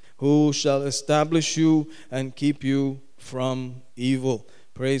 Hallelujah. Who shall establish you and keep you from evil.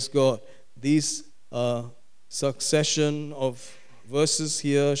 Praise God. These succession of verses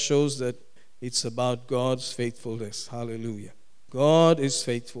here shows that it's about God's faithfulness. Hallelujah. God is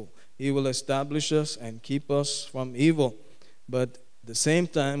faithful. He will establish us and keep us from evil. But at the same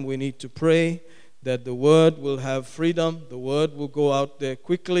time, we need to pray that the word will have freedom. The word will go out there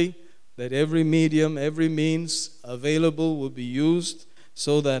quickly. That every medium, every means available will be used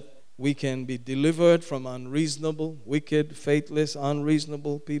so that we can be delivered from unreasonable, wicked, faithless,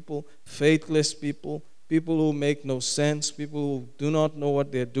 unreasonable people, faithless people, people who make no sense, people who do not know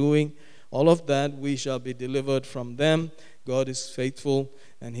what they're doing. All of that, we shall be delivered from them. God is faithful,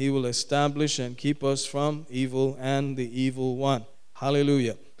 and He will establish and keep us from evil and the evil one.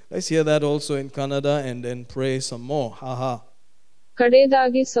 Hallelujah. Let's hear that also in Kannada and then pray some more. Ha.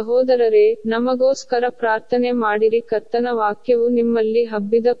 ಕಡೆಯದಾಗಿ ಸಹೋದರರೇ, ನಮಗೋಸ್ಕರ ಪ್ರಾರ್ಥನೆ ಮಾಡಿರಿ. ಕರ್ತನ ವಾಕ್ಯವು ನಿಮ್ಮಲ್ಲಿ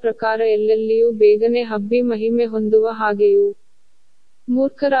ಹಬ್ಬಿದ ಪ್ರಕಾರ ಎಲ್ಲೆಲ್ಲಿಯೂ ಬೇಗನೆ ಹಬ್ಬಿ ಮಹಿಮೆ ಹೊಂದುವ ಹಾಗೆಯೂ,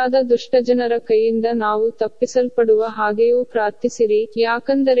 ಮೂರ್ಖರಾದ ದುಷ್ಟಜನರ ಕೈಯಿಂದ ನಾವು ತಪ್ಪಿಸಲ್ಪಡುವ ಹಾಗೆಯೂ ಪ್ರಾರ್ಥಿಸಿರಿ.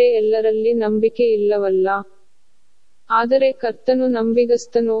 ಯಾಕಂದರೆ ಎಲ್ಲರಲ್ಲಿ ನಂಬಿಕೆ ಇಲ್ಲವಲ್ಲ. ಆದರೆ ಕರ್ತನು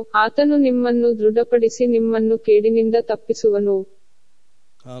ನಂಬಿಗಸ್ತನು, ಆತನು ನಿಮ್ಮನ್ನು ದೃಢಪಡಿಸಿ ನಿಮ್ಮನ್ನು ಕೇಡಿನಿಂದ ತಪ್ಪಿಸುವನು.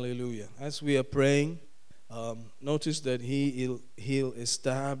 Hallelujah. As we are praying, notice that He'll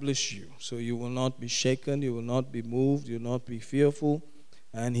establish you. So you will not be shaken, you will not be moved, you will not be fearful,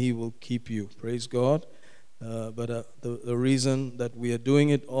 and He will keep you. Praise God. But the reason that we are doing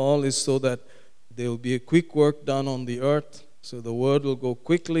it all is so that there will be a quick work done on the earth. So the word will go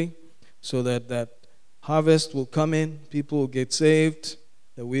quickly, so that harvest will come in, people will get saved,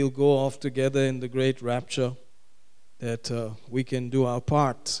 that we'll go off together in the great rapture, that we can do our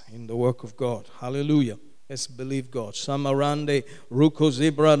part in the work of God. Hallelujah. Let's believe God. Samarande, Ruko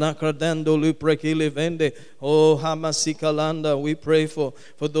Zibra, Nakradendo, Luprekile Vende, Oh Hamasikalanda. We pray for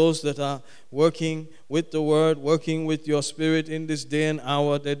those that are working with the word, working with your spirit in this day and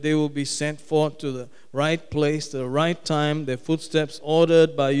hour, that they will be sent forth to the right place, the right time, their footsteps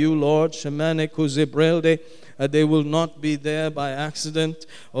ordered by you, Lord. Shamane Kuzibrelde. They will not be there by accident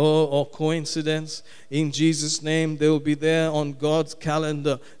or coincidence. In Jesus' name, they will be there on God's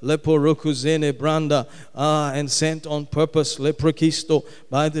calendar. Leporokuzene branda, and sent on purpose. Leprokisto,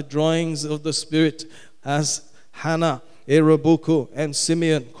 by the drawings of the Spirit, as Hannah, Erabuku, and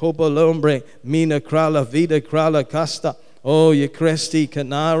Simeon, Kobalombre, Mina Krala, Vida Krala Casta. Oh, Yekresti,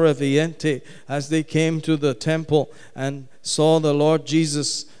 Canara, Viente, as they came to the temple and saw the Lord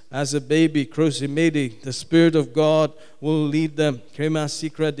Jesus as a baby, Crucimedi, the Spirit of God will lead them. Crema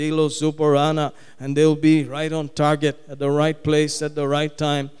Sikra Delo Zuporana, and they'll be right on target, at the right place, at the right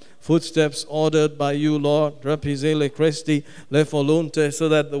time. Footsteps ordered by you, Lord. Rapizele Cresti, Lefolunte, so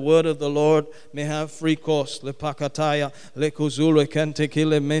that the word of the Lord may have free course. Lepakataya, Lekuzule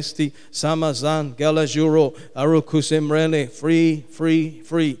Kantekile Mesti, Samazan, Galajuro, Arukusimrele,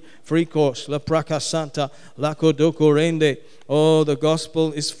 free course. Lepraka Santa, Lakodoko Rende. Oh, the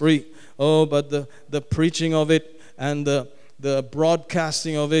gospel is free. Oh, but the preaching of it and the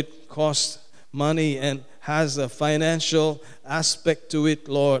broadcasting of it costs money and has a financial aspect to it,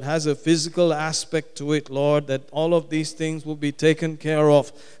 Lord, has a physical aspect to it, Lord, that all of these things will be taken care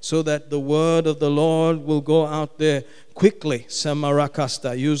of so that the word of the Lord will go out there quickly.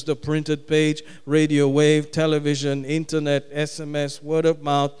 Samarakasta, use the printed page, radio wave, television, internet, SMS, word of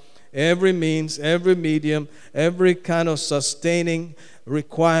mouth, every means, every medium, every kind of sustaining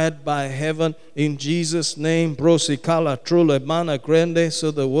required by heaven in Jesus' name. Brosikala trule mana grande, so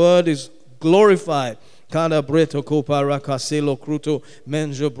the word is glorified. Kada breto koparaka selo kruto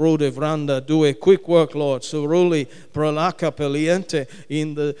menjo brode vranda. Do a quick work, Lord. Suruli pralaka peliente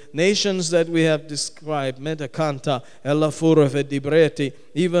in the nations that we have described. Metakanta elafura vedibreti.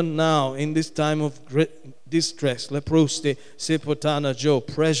 Even now, in this time of great distress, lepruste sepotana jo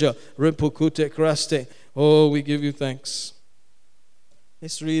pressure ripukute kraste. Oh, we give you thanks.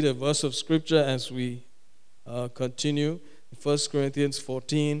 Let's read a verse of scripture as we continue. 1 Corinthians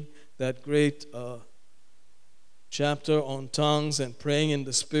 14, that great chapter on tongues and praying in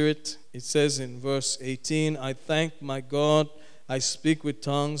the Spirit. It says in verse 18, I thank my God, I speak with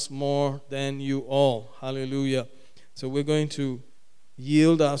tongues more than you all. Hallelujah. So we're going to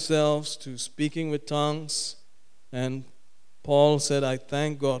yield ourselves to speaking with tongues. And Paul said, I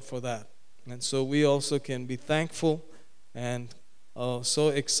thank God for that. And so we also can be thankful and so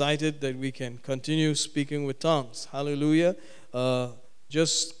excited that we can continue speaking with tongues. Hallelujah.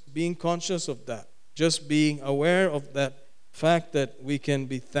 just being conscious of that, just being aware of that fact that we can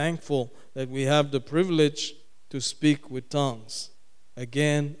be thankful that we have the privilege to speak with tongues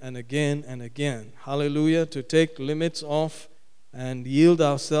again and again and again. Hallelujah. To take limits off and yield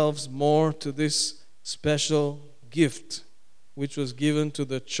ourselves more to this special gift which was given to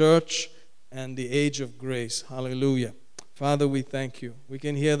the church and the age of grace. Hallelujah. Father, we thank you. We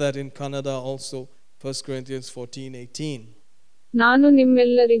can hear that in Kannada also, 1 Corinthians 14:18. ನಾನು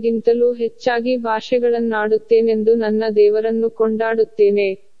ನಿಮ್ಮೆಲ್ಲರಿಗಿಂತಲೂ ಹೆಚ್ಚಾಗಿ ಭಾಷೆಗಳನ್ನಾಡುತ್ತೇನೆಂದು ನನ್ನ ದೇವರನ್ನು ಕೊಂಡಾಡುತ್ತೇನೆ.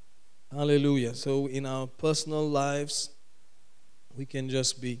 Hallelujah. So in our personal lives, we can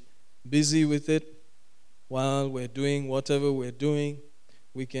just be busy with it while we're doing whatever we're doing.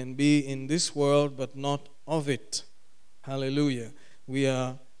 We can be in this world but not of it. Hallelujah. We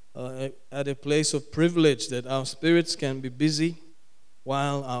are at a place of privilege that our spirits can be busy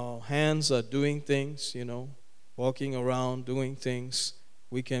while our hands are doing things, walking around doing things.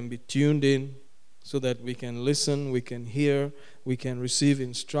 We can be tuned in so that we can listen, we can hear, we can receive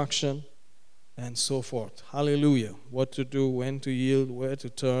instruction, and so forth. Hallelujah. What to do, when to yield, where to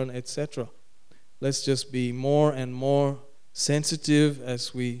turn, etc. Let's just be more and more sensitive as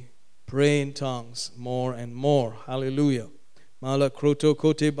we pray in tongues more and more. Hallelujah. Mala kroto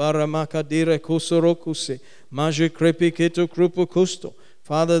kote baramaka dire kusorokuse maje krepi keto krupo kusto.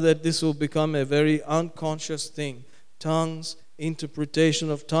 Father, that this will become a very unconscious thing. Tongues, interpretation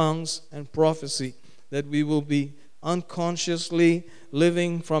of tongues, and prophecy. That we will be unconsciously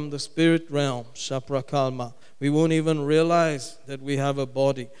living from the spirit realm. Shaprakalma. We won't even realize that we have a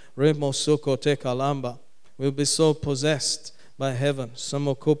body. Remo soko te kalamba. We'll be so possessed by heaven.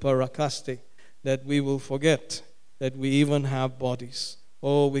 Samokopa rakaste. That we will forget that we even have bodies.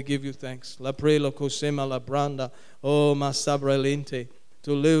 Oh, we give you thanks. La prelo kosema la branda. Oh, masabrelinte.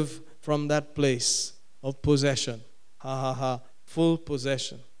 To live from that place of possession. Ha ha ha. Full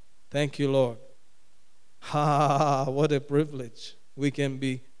possession. Thank you, Lord. Ha ha ha. What a privilege. We can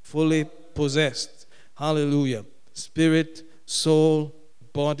be fully possessed. Hallelujah. Spirit, soul,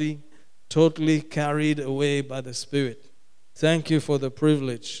 body, totally carried away by the Spirit. Thank you for the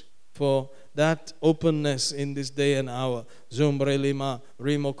privilege, for that openness in this day and hour. Zumbre lima,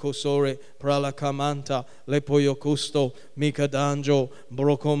 rimo kosore, pralakamanta, lepoyokusto, mikadanjo,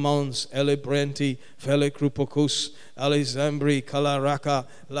 brocomons, elebrenti, felecrupokus, alizambri, kalaraka,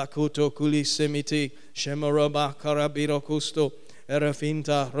 lakuto kulisemiti, shemaraba, karabirokusto,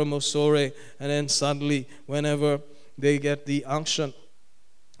 erafinta, romosore, and then suddenly, whenever they get the unction,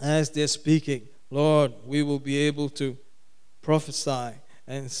 as they're speaking, Lord, we will be able to prophesy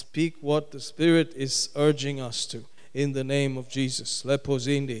and speak what the Spirit is urging us to. In the name of Jesus.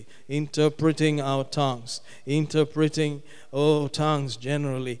 Leposindi. Interpreting our tongues. Interpreting, tongues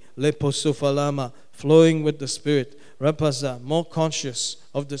generally. Leposufalama. Flowing with the Spirit. Rapaza. More conscious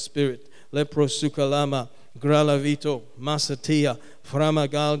of the Spirit. Leprosukalama. Gralavito. Masatia.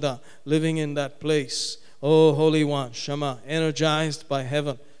 Framagalda. Living in that place. Oh, Holy One. Shama. Energized by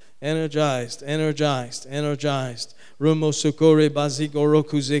heaven. Energized. Rumo sukore baziko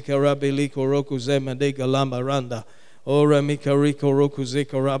roku zeka rabeliko roku zemadega lamba randa. Ora mikariko roku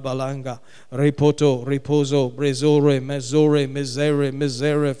zeka rabalanga. Ripoto, riposo, brezore,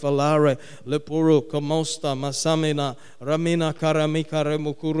 mezere, falare, lepuro, comosta, masamina, ramina karamika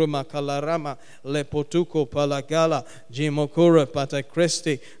remukuru makalarama, lepotuko palagala, jimokura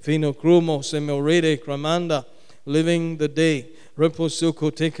patakresti, finokrumo, semorede, kramanda, living the day.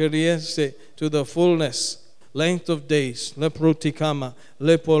 Reposuko tekeriese to the fullness. Length of days, leprotikama,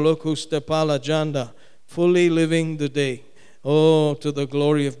 lepolokus tepala janda, fully living the day. Oh, to the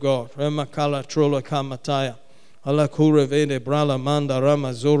glory of God. Remakala trola kamataya. Alakura vede brala manda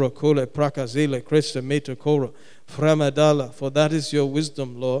ramazora kole prakazile krista metakora framadala. For that is your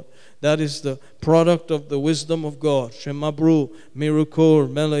wisdom, Lord. That is the product of the wisdom of God. Shemabru, mirukor,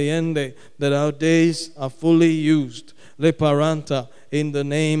 melayende, that our days are fully used. Leparanta, in the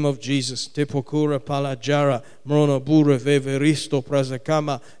name of Jesus. Tepokura palajara, mronobura veveristo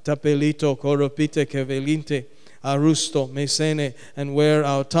prazakama, tapelito koropite kevelinte, arusto mesene, and where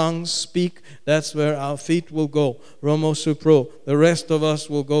our tongues speak, that's where our feet will go. Romo supro, the rest of us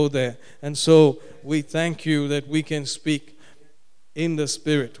will go there. And so we thank you that we can speak in the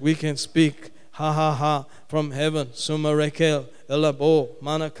Spirit. We can speak ha ha ha from heaven. Sumarekel, Elabo,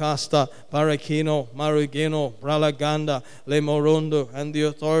 Manakasta, Parakino, Marugino, Bralaganda, Lemorondo, and the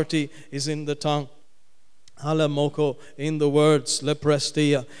authority is in the tongue. Halamoko in the words,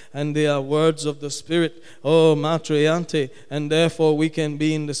 leprestia, and they are words of the Spirit, oh matriante, and therefore we can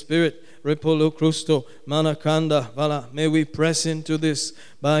be in the Spirit. Ripolo Krusto, Manakanda, Vala. May we press into this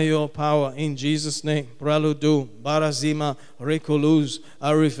by your power in Jesus' name. Praludu, Barazima, Rekoluz,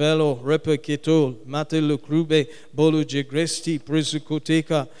 Arivelo, Repekitul, Matelukrube, Bolujigresti,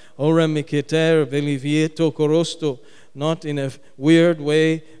 Prisukuteka, Oremiketer, Velivieto Korosto. Not in a weird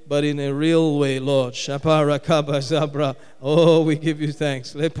way, but in a real way, Lord. Shapara Kaba Zabra. Oh, we give you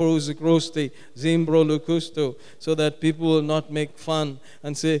thanks. Leprozikrosti, Zimbro Lukusto, so that people will not make fun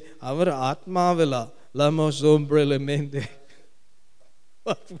and say, Avara Atmavela, Lamos Ombrele Mende.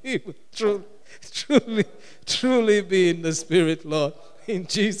 But we will truly be in the Spirit, Lord. In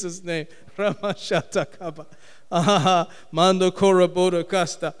Jesus' name. Ramashata Kaba. Mando Koraboda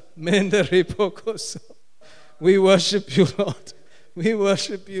Casta, Mende Ripokoso. We worship you, Lord. We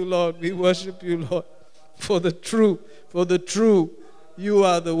worship you, Lord. We worship you, Lord. For the true, you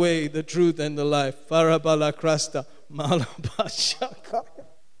are the way, the truth, and the life. Farabala Krasta, Malabashaka.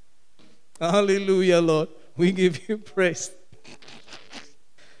 Hallelujah, Lord. We give you praise.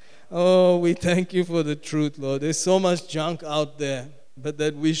 Oh, we thank you for the truth, Lord. There's so much junk out there, but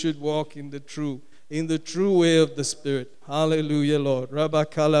that we should walk in the true way of the Spirit. Hallelujah, Lord.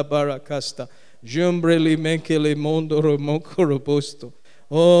 Rabakala Barakasta. Jumbreli menkele mondoro mokorobosto.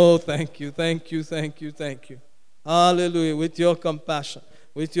 Oh, thank you. Hallelujah. With your compassion,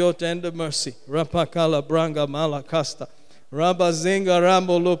 with your tender mercy. Rapakala branga malakasta. Rabazinga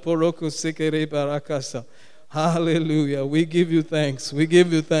rambolo poroko sikere barakasa. Hallelujah. We give you thanks. We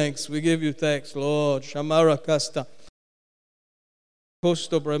give you thanks, Lord. Shamara casta.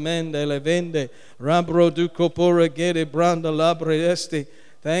 Costo bremende levende. Rabro duco pore gere branda labre este.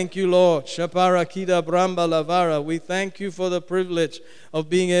 Thank you, Lord. Shapara Kida Bramba Lavara. We thank you for the privilege of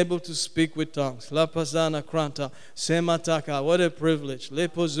being able to speak with tongues. Lapazana Kranta, Semataka. What a privilege.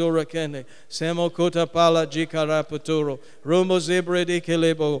 Lepozura Kene, Semokota Pala Jikarapaturo, Romo Zebredi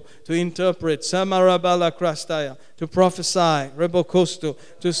Kelebo, to interpret, Samarabala Krastaya, to prophesy, Rebokosto,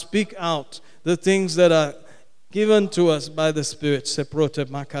 to speak out the things that are given to us by the Spirit. Seprote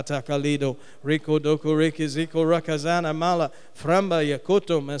makata kalido, Rico doko riki ziko rakazana mala, framba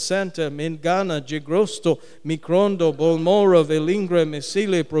yakoto, mesente, mingana, jigrosto, mikrondo, bolmoro, velingre,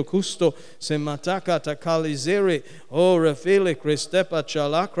 mesile, procusto, semataka takalizere, o refile, kristepa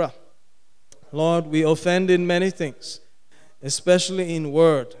chalakra. Lord, we offend in many things, especially in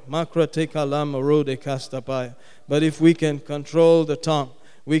word. Makra tekalam rode kastapaya. But if we can control the tongue,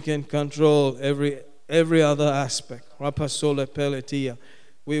 we can control every other aspect. Rapasole peletia.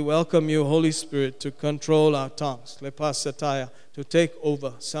 We welcome you, Holy Spirit, to control our tongues. Lepasataya, to take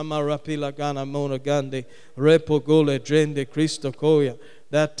over. Samarapila gana monogande. Repogole drende Christokoya.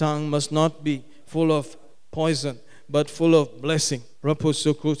 That tongue must not be full of poison, but full of blessing.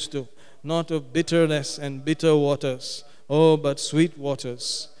 Raposokustu. Not of bitterness and bitter waters. Oh, but sweet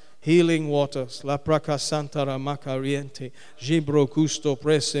waters. Healing waters, la praca santara macariente, gibro custo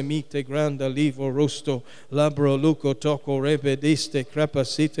presemite granda livo rosto, labro luco toco repediste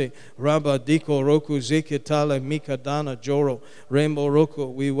crepacite, raba dico roku zikitale mikadana joro, rainbow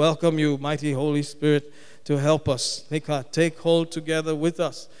roko. We welcome you, mighty Holy Spirit, to help us. Take hold together with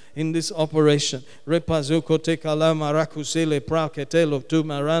us in this operation. Repazuko tekalama rakusile praketelo tu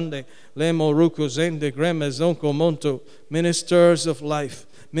marande, lemo ruko zende gremezonko monto, ministers of life.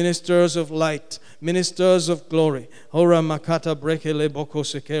 Ministers of light, ministers of glory. Hora makata brekele boko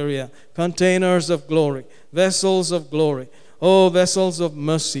sekeria. Containers of glory, vessels of glory. Oh, vessels of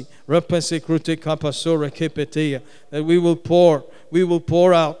mercy. Repesekrute kapasora kepetea. That we will pour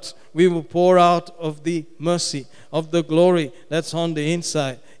out of the mercy, of the glory that's on the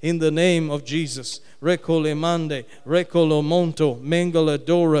inside. In the name of Jesus. Recole mande, recolo monto,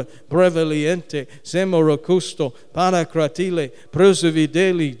 mengaladora, breveliente, semoracusto, paracratile,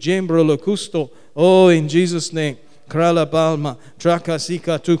 prosevideli, gembrolocusto. Oh, in Jesus' name. Krala balma,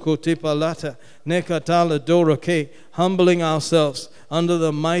 trakasika tuko tipalata, nekatala doroke, humbling ourselves under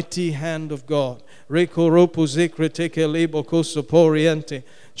the mighty hand of God. Recoropo zikreteke lebo kosoporiente,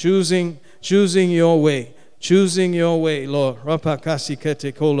 choosing your way. Choosing your way, Lord. Rapakasi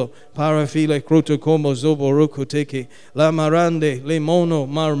kete kolo, parafile kruto como zoboruko teke, la marande, lemono,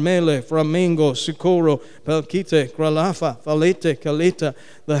 marmele, flamingo, sicoro, pelkite, kralafa, falete, kalita,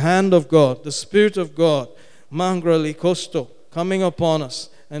 the hand of God, the Spirit of God, mangrali costo, coming upon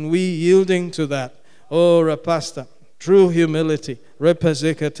us, and we yielding to that. Oh, rapasta, true humility,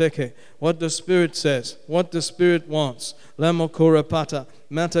 repazekateke, what the Spirit says, what the Spirit wants, lemokorapata,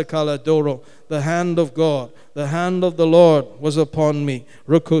 matakaladoro, the hand of God, the hand of the Lord was upon me.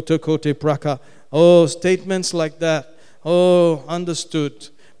 Rukotokote praka, Oh, statements like that. Oh, understood.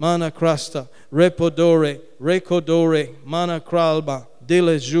 Mana crasta, repodore, recodore, mana cralba,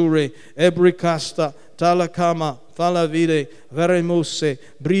 dile jure, ebricasta, talakama, falavide, veremuse,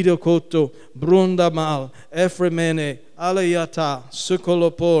 brido coto, brunda mal, efremene, alayata,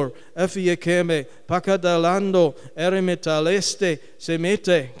 sucolopor, efiekeme, pacadalando, eremetaleste,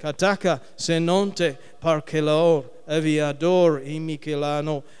 semete, cataka, senonte, parcelor, Eviador,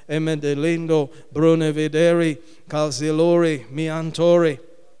 Imichelano, Emedelendo, Brunevederi, Calzilori, Miantore,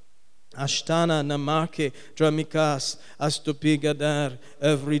 Ashtana, Namake, Dramikas, Astupigadar,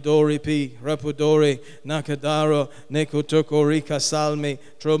 Evridoripi, Rapudore, Nakadaro, Nekotokorica Salme,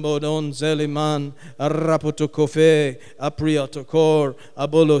 Trobodon Zeliman, Raputokofe, Apriatokor,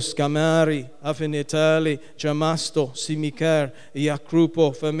 Abolos Camari, Afinitali, Chamasto, Simicar,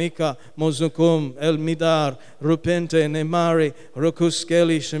 Iacrupo, Famica, Mozukum, Elmidar, Rupente, Nemari,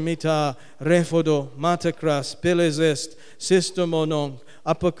 Rokuskeli, Shemita, Refodo, Matacras, Pelezest, Sistomonon,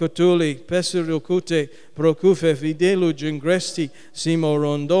 Apocotuli, Pesurukute, Procufe, Fidelu, Gingresti,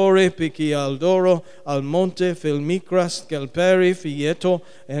 Simorondore, Pici Aldoro, Almonte, Filmicras, Calperi, Fieto,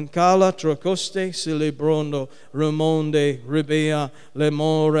 Encala, Trocoste, Silibrondo, Ramonde, Ribea,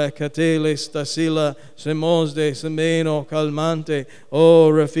 Lemore, Catele, Stasila, Semosde, Semeno, Calmante, O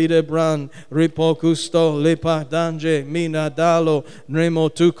Refide Bran, Ripocusto, Lipa Dange, Minadalo,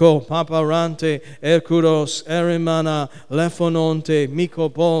 Nemotuco, Paparante, Ercuros, Erimana, Lefononte,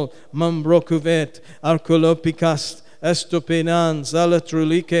 Micopol, Mambrocuvet, Arculopicast, Estopenan,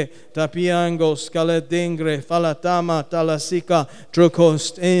 Zalatrulique, Tapiango, Scaledingre, Falatama, Talasica,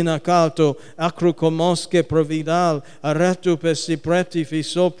 Trocost, Ena Calto, Acrucomosque, Providal, Aretu Pesipreti,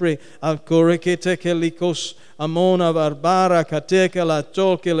 Fisopri, Alcoricete, Kelikos, Amona Barbara, Cateca, la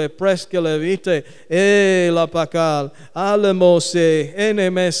Tolke, le Presque, le Vite, la Pacal, Alemose,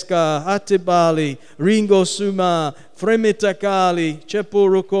 Enemesca, Atibali, Ringo Suma, Fremitacali,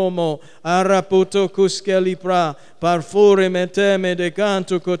 Cepurucomo, Araputo Cuscelipra, Parfure Meteme de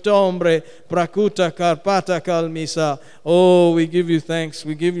Canto Cotombre, Pracuta Carpata Calmisa. Oh, we give you thanks,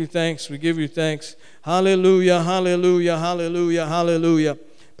 we give you thanks, we give you thanks. Hallelujah, hallelujah, hallelujah, hallelujah.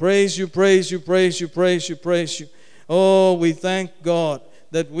 Praise you, praise you, praise you, praise you, praise you. Oh, we thank God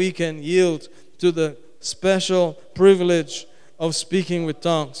that we can yield to the special privilege of speaking with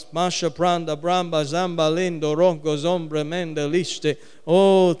tongues. Masha pranda bramba zamba lindo ronco zombre mende liste.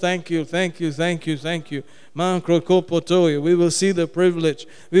 Oh, thank you, thank you, thank you, thank you. Mancro kopotoy. We will see the privilege.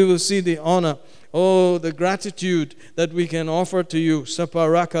 We will see the honor. Oh, the gratitude that we can offer to you.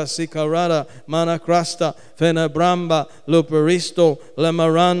 Saparaka, Sikarada, Manacrasta, Fenebramba, Loperisto,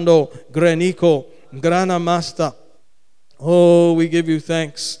 Lemarando, Grenico, Granamasta. Oh, we give you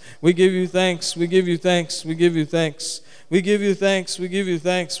thanks. We give you thanks. We give you thanks. We give you thanks. We give you thanks. We give you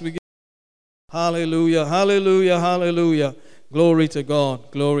thanks. We give Hallelujah. Hallelujah. Hallelujah. Glory to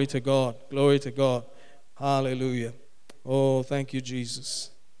God. Glory to God. Glory to God. Hallelujah. Oh, thank you,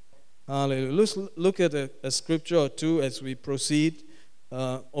 Jesus. Hallelujah. Let's look at a scripture or two as we proceed.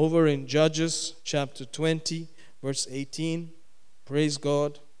 Over in Judges chapter 20, verse 18. Praise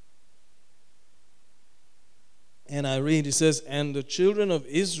God. And I read, it says, "And the children of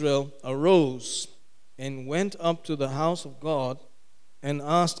Israel arose and went up to the house of God and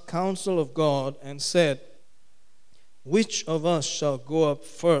asked counsel of God and said, Which of us shall go up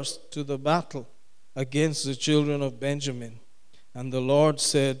first to the battle against the children of Benjamin? And the Lord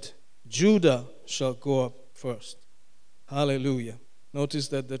said, Judah shall go up first." Hallelujah. Notice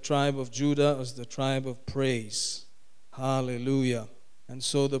that the tribe of Judah is the tribe of praise. Hallelujah. And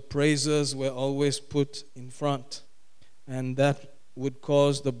so the praisers were always put in front. And that would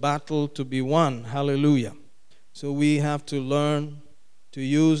cause the battle to be won. Hallelujah. So we have to learn to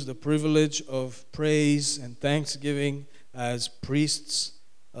use the privilege of praise and thanksgiving as priests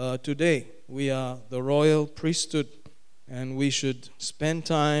today. We are the royal priesthood, and we should spend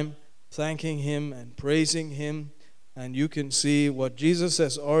time thanking Him and praising Him. And you can see what Jesus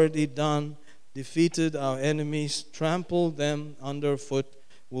has already done, defeated our enemies, trampled them underfoot,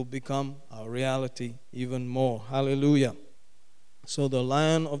 will become our reality even more. Hallelujah. So the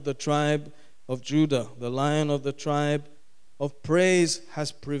Lion of the tribe of Judah, the Lion of the tribe of praise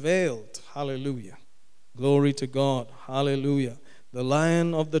has prevailed. Hallelujah. Glory to God. Hallelujah. The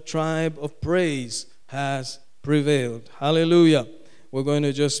Lion of the tribe of praise has prevailed. Hallelujah. We're going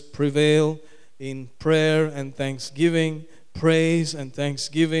to just prevail in prayer and thanksgiving, praise and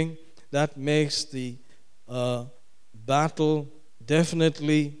thanksgiving. That makes the battle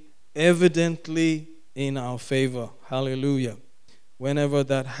definitely, evidently in our favor. Hallelujah. Whenever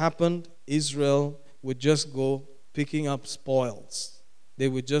that happened, Israel would just go picking up spoils. They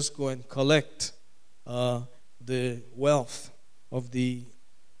would just go and collect the wealth of the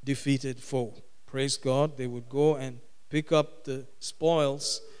defeated foe. Praise God. They would go and pick up the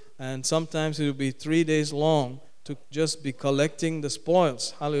spoils, and sometimes it would be 3 days long to just be collecting the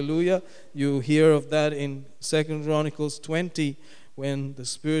spoils. Hallelujah. You hear of that in 2 Chronicles 20, when the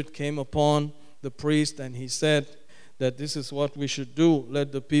Spirit came upon the priest and he said that this is what we should do.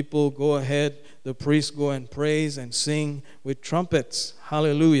 Let the people go ahead, the priests go and praise and sing with trumpets.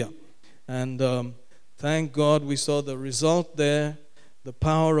 Hallelujah. And thank God we saw the result there. The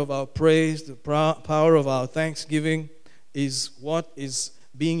power of our praise, the power of our thanksgiving is what is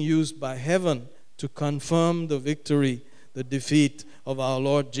being used by heaven to confirm the victory, the defeat of our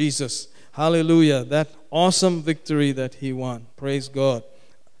Lord Jesus. Hallelujah. That awesome victory that he won. Praise God.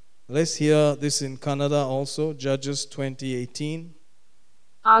 Let's hear this in Kannada also, Judges 20:18.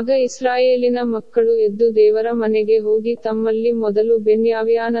 ಆಗ ಇಸ್ರಾಯೇಲಿನ ಮಕ್ಕಳು ಎದ್ದು ದೇವರ ಮನೆಗೆ ಹೋಗಿ ತಮ್ಮಲ್ಲಿ ಮೊದಲು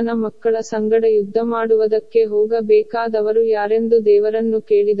ಬೆನ್ಯಾವಿಯಾನನ ಮಕ್ಕಳ ಸಂಗಡ ಯುದ್ಧ ಮಾಡುವುದಕ್ಕೆ ಹೋಗಬೇಕಾದವರು ಯಾರೆಂದು ದೇವರನ್ನು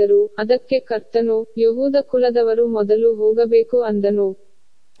ಕೇಳಿದರು. ಅದಕ್ಕೆ ಕರ್ತನು, ಯೆಹೂದ ಕುಲದವರು ಮೊದಲು ಹೋಗಬೇಕು ಅಂದನು.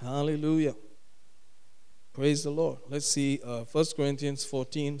 Hallelujah. Praise the Lord. Let's see 1 Corinthians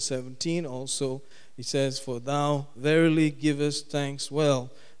 14:17 also. It says, For thou verily givest thanks well,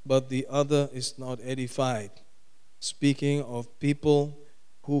 but the other is not edified. Speaking of people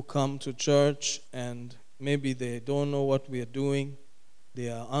who come to church and maybe they don't know what we are doing, they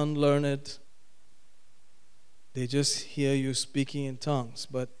are unlearned, they just hear you speaking in tongues.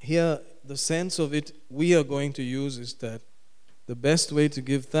 But here, the sense of it we are going to use is that the best way to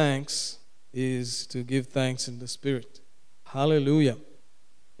give thanks is to give thanks in the Spirit. Hallelujah.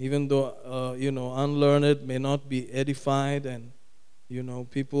 Even though, unlearned may not be edified, and,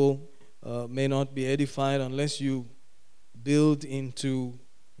 people may not be edified unless you build into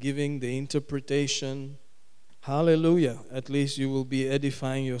giving the interpretation. Hallelujah. At least you will be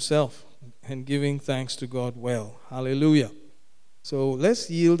edifying yourself and giving thanks to God well. Hallelujah. So let's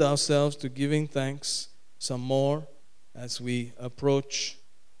yield ourselves to giving thanks some more as we approach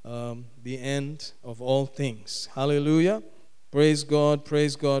the end of all things. Hallelujah. Praise God,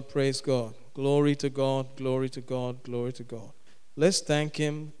 praise God, praise God. Glory to God, glory to God, glory to God. Let's thank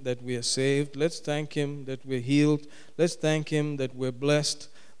Him that we are saved. Let's thank Him that we're healed. Let's thank Him that we're blessed.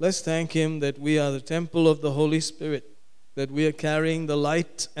 Let's thank Him that we are the temple of the Holy Spirit, that we are carrying the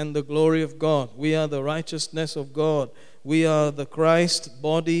light and the glory of God. We are the righteousness of God. We are the Christ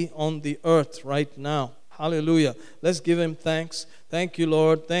body on the earth right now. Hallelujah. Let's give Him thanks. Thank you,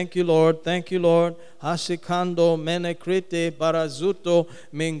 Lord. Thank you, Lord. Thank you, Lord. Hasikando menekrite barazuto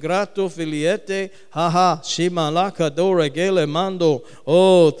mingrato filiete haha shimalaka dore gele mando.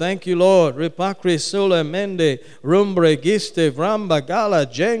 Oh, thank you, Lord. Ripakri sole mende rumbre giste vramba gala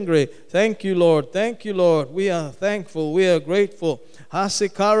jengre. Thank you, Lord. Thank you, Lord. We are thankful. We are grateful.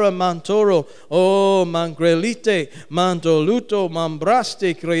 Hasikara mantoro. Oh, mangrelite mantoluto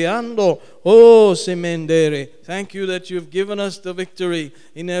mambraste creando. Oh, simendere. Thank you that you've given us the victory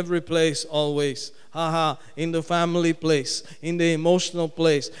in every place, always. In the family place, in the emotional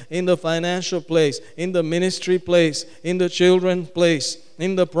place, in the financial place, in the ministry place, in the children place,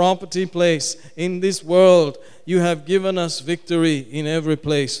 in the property place, in this world. You have given us victory in every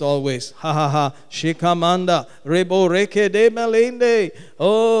place, always. Shikamanda, rebo reke de malende,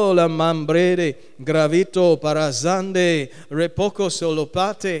 oh la mambrede, gravito parazande, repoco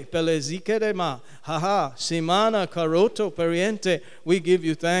solopate, pelezikedema, simana caroto periente. We give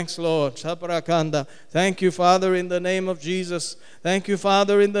you thanks, Lord. Saparakanda. Thank you, Father, in the name of Jesus. Thank you,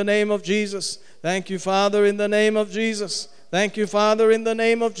 Father, in the name of Jesus. Thank you, Father, in the name of Jesus. Thank you, Father, in the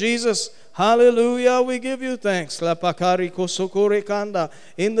name of Jesus. Hallelujah, we give you thanks. La pakari kosokore kanda.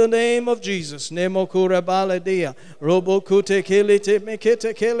 In the name of Jesus. Nemo kura baladia. Robo kute kele te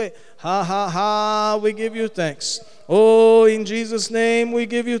mekete kele. We give you thanks. Oh, in Jesus' name we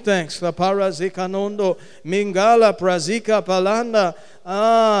give you thanks. La parazikanondo mingala prazika palanda.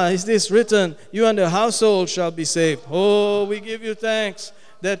 Is this written? You and the household shall be saved. Oh, we give you thanks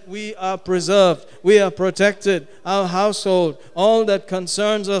that we are preserved, we are protected. Our household, all that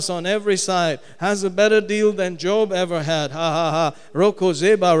concerns us on every side, has a better deal than Job ever had. Roko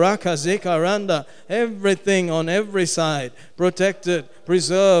zeba raka zekaranda. Everything on every side, protected,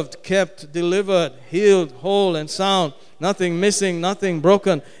 preserved, kept, delivered, healed, whole and sound. Nothing missing, nothing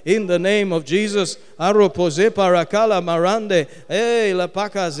broken. In the name of Jesus. Aropoze parakala marande. La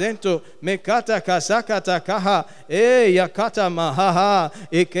pakazento. Mekata kasakata kaha. Yakata mahaha.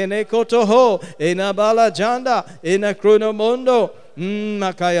 Ikene kotoho. Enabala janda. Enakronomondo.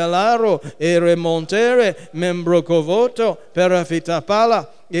 Macayalaro e remontere membro covoto perafitapala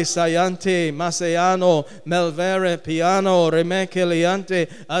Isayante, Maseano, Melvere, Piano, Remekeliante,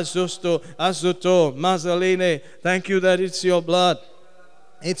 Azusto, Azuto, Mazaline. Thank you that it's your blood.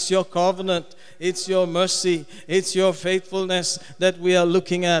 It's your covenant, it's your mercy, it's your faithfulness that we are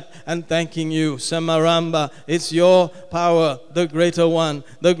looking at and thanking you. Samaramba, it's your power, the greater one,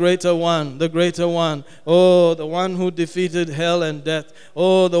 the greater one, the greater one. Oh, the one who defeated hell and death.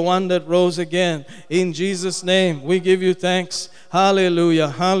 Oh, the one that rose again. In Jesus' name, we give you thanks. Hallelujah,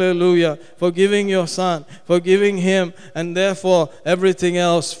 hallelujah, for giving your son, for giving him, and therefore everything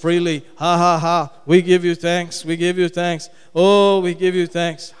else freely. Ha, ha, ha. We give you thanks, we give you thanks. Oh, we give you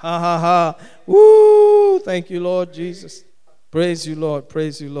thanks. Ha, ha, ha. Woo! Thank you, Lord Jesus. Praise you, Lord.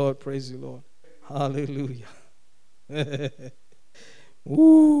 Praise you, Lord. Praise you, Lord. Hallelujah.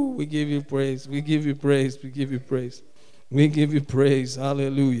 Woo! We give you praise. We give you praise. We give you praise. We give you praise.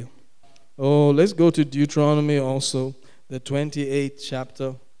 Hallelujah. Oh, let's go to Deuteronomy also, the 28th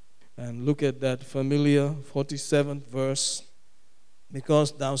chapter, and look at that familiar 47th verse.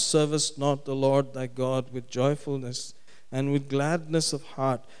 Because thou servest not the Lord thy God with joyfulness and with gladness of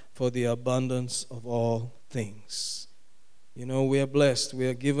heart for the abundance of all things. You know, we are blessed. We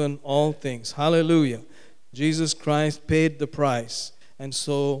are given all things. Hallelujah. Jesus Christ paid the price. And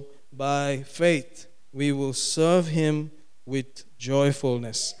so by faith, we will serve him with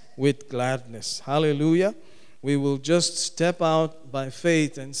joyfulness, with gladness. Hallelujah. We will just step out by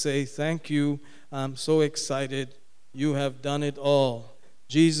faith and say, thank you. I'm so excited. You have done it all.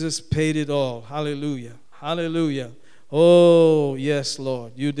 Jesus paid it all. Hallelujah. Hallelujah. Oh, yes,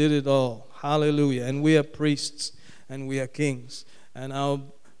 Lord, you did it all. Hallelujah. And we are priests and we are kings. And our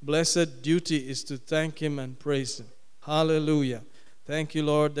blessed duty is to thank him and praise him. Hallelujah. Thank you,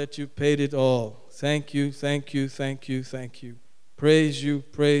 Lord, that you paid it all. Thank you, thank you, thank you, thank you. Praise you,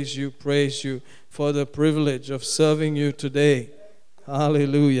 praise you, praise you for the privilege of serving you today.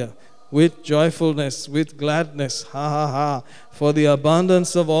 Hallelujah. With joyfulness, with gladness, ha ha ha, for the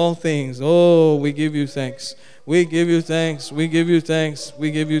abundance of all things. Oh, we give you thanks. We give you thanks. We give you thanks.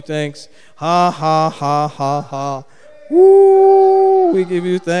 We give you thanks. Ha ha ha ha ha. Woo! We give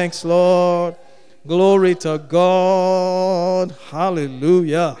you thanks, Lord. Glory to God.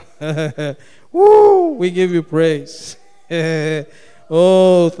 Hallelujah. Woo! We give you praise.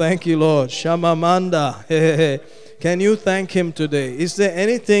 Oh, thank you, Lord. Shamamanda. Can you thank him today? Is there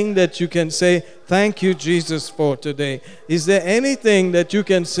anything that you can say, thank you, Jesus, for today? Is there anything that you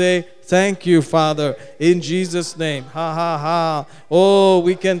can say, thank you, Father, in Jesus' name? Ha, ha, ha. Oh,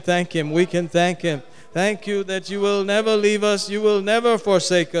 we can thank him. We can thank him. Thank you that you will never leave us. You will never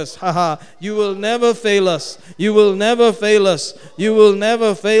forsake us. Ha, ha. You will never fail us. You will never fail us. You will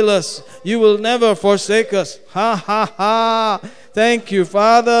never fail us. You will never forsake us. Ha, ha, ha. Thank you,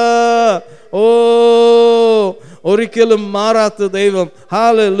 Father. Oh, Orikelum Maratha Devam.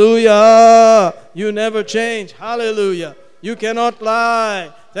 Hallelujah. You never change. Hallelujah. You cannot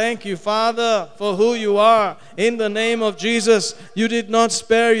lie. Thank you, Father, for who you are. In the name of Jesus, you did not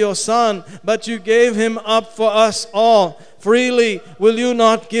spare your Son, but you gave him up for us all. Freely, will you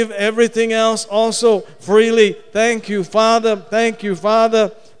not give everything else also freely? Thank you, Father. Thank you,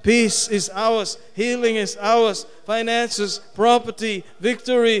 Father. Peace is ours. Healing is ours. Finances, property,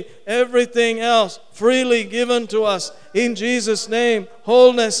 victory, everything else freely given to us. In Jesus' name,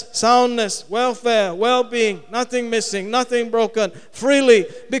 wholeness, soundness, welfare, well-being, nothing missing, nothing broken, freely,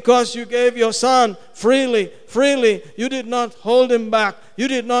 because you gave your Son freely, freely. You did not hold him back. You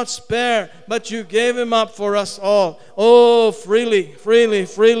did not spare, but you gave him up for us all. Oh, freely, freely,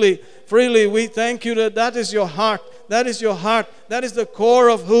 freely, freely. We thank you that that is your heart. That is your heart. That is the core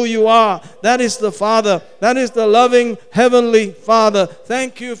of who you are. That is the Father. That is the loving Heavenly Father.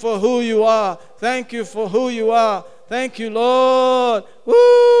 Thank you for who you are. Thank you for who you are. Thank you, Lord.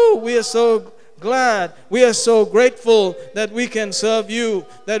 Woo! We are so glad. We are so grateful that we can serve you,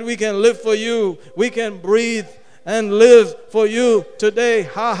 that we can live for you. We can breathe and live for you today.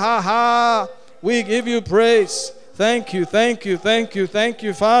 Ha, ha, ha. We give you praise. Thank you, thank you, thank you, thank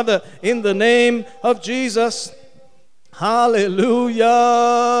you, Father, in the name of Jesus. Hallelujah.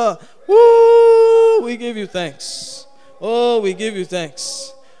 Woo! We give you thanks. Oh, we give you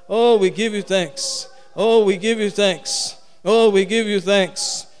thanks. Oh, we give you thanks. Oh, we give you thanks. Oh, we give you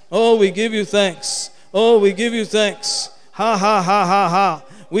thanks. Oh, we give you thanks. Oh, we give you thanks. Ha, ha, ha, ha, ha.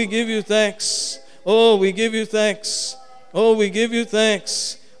 We give you thanks. Oh, we give you thanks. Oh, we give you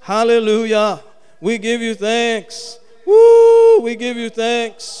thanks. Hallelujah. We give you thanks. Woo! We give you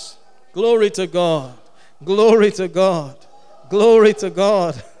thanks. Glory to God. Glory to God. Glory to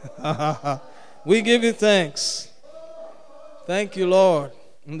God. We give you thanks. Thank you, Lord,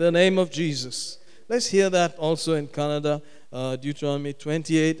 in the name of Jesus. Let's hear that also in Kannada, Deuteronomy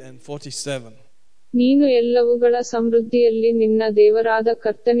 28 and 47. ನೀನು ಎಲ್ಲವುಗಳ ಸಮೃದ್ಧಿಯಲ್ಲಿ ನಿನ್ನ ದೇವರಾದ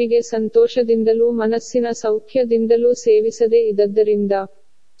ಕರ್ತನಿಗೆ ಸಂತೋಷದಿಂದಲೂ ಮನಸ್ಸಿನ ಸೌಖ್ಯದಿಂದಲೂ ಸೇವಿಸದೆ ಇದ್ದದ್ದರಿಂದ.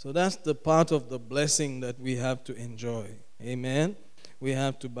 So that's the part of the blessing that we have to enjoy. Amen. We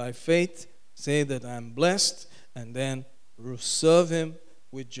have to, by faith, say that I'm blessed, and then serve Him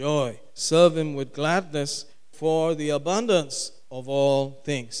with joy, serve Him with gladness for the abundance of all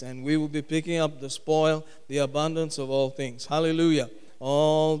things. And we will be picking up the spoil, the abundance of all things. Hallelujah.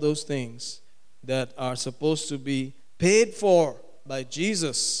 All those things that are supposed to be paid for by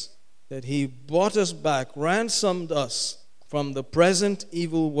Jesus, that He bought us back, ransomed us from the present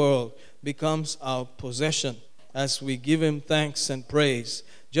evil world, becomes our possession as we give Him thanks and praise.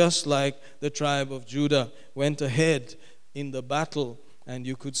 Just like the tribe of Judah went ahead in the battle, and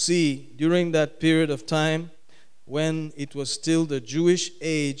you could see during that period of time when it was still the Jewish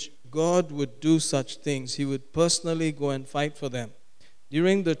age, God would do such things. He would personally go and fight for them.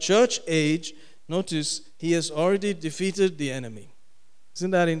 During the church age, notice He has already defeated the enemy.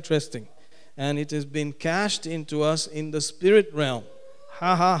 Isn't that interesting? And it has been cashed into us in the spirit realm.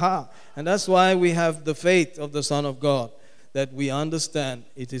 Ha ha ha. And that's why we have the faith of the Son of God, that we understand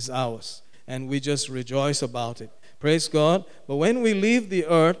it is ours. And we just rejoice about it. Praise God. But when we leave the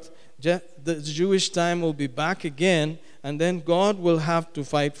earth, the Jewish time will be back again, and then God will have to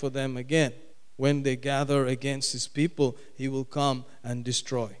fight for them again. When they gather against His people, He will come and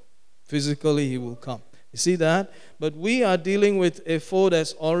destroy. Physically, He will come. You see that? But we are dealing with a foe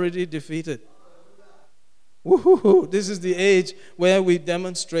that's already defeated. Woo-hoo-hoo. This is the age where we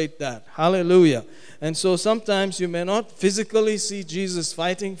demonstrate that. Hallelujah. And so sometimes you may not physically see Jesus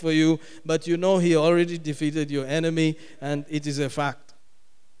fighting for you, but you know He already defeated your enemy, and it is a fact.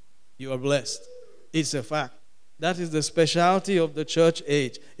 You are blessed. It's a fact. That is the specialty of the church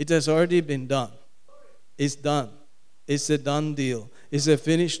age. It has already been done. It's done. It's a done deal. It's a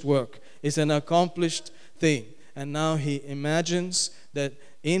finished work. It's an accomplished thing. And now He imagines that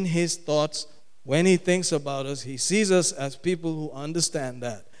in His thoughts, when He thinks about us, He sees us as people who understand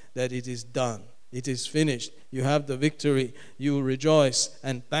that it is done. It is finished. You have the victory. You rejoice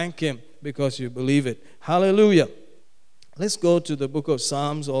and thank Him because you believe it. Hallelujah. Let's go to the book of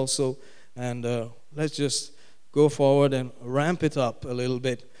Psalms also, and let's just go forward and ramp it up a little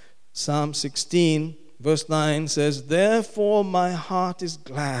bit. Psalm 16, verse 9 says, "Therefore my heart is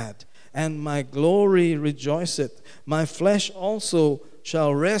glad, and my glory rejoiceth. My flesh also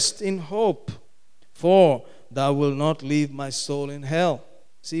shall rest in hope, for thou wilt not leave my soul in hell."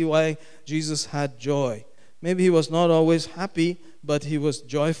 See why Jesus had joy. Maybe He was not always happy, but He was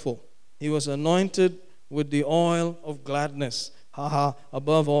joyful. He was anointed with the oil of gladness,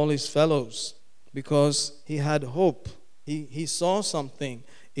 above all His fellows, because He had hope. He saw something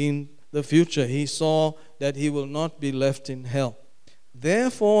in the future. He saw that He will not be left in hell.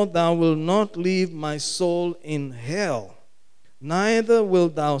 "Therefore thou wilt not leave my soul in hell, neither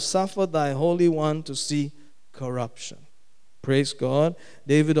wilt thou suffer thy Holy One to see corruption." Praise God.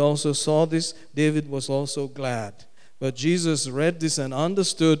 David also saw this. David was also glad. But Jesus read this and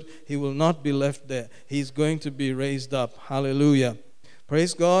understood He will not be left there. He's going to be raised up. Hallelujah.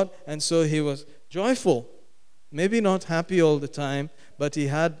 Praise God. And so He was joyful. Maybe not happy all the time, but He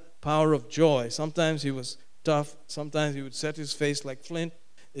had power of joy. Sometimes He was tough. Sometimes He would set His face like flint.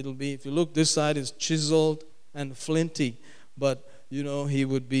 It'll be, if you look this side, is chiseled and flinty. But, He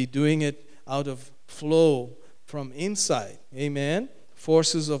would be doing it out of flow from inside. Amen.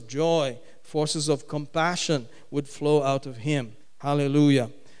 Forces of joy, forces of compassion would flow out of Him. Hallelujah.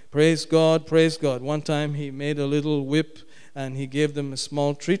 Praise God, praise God. One time He made a little whip and He gave them a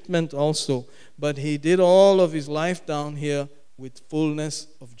small treatment also. But He did all of His life down here with fullness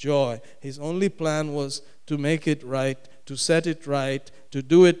of joy. His only plan was to make it right, to set it right, to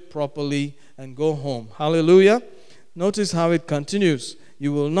do it properly and go home. Hallelujah. Notice how it continues.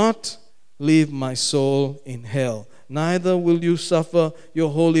 "You will not leave my soul in hell, neither will you suffer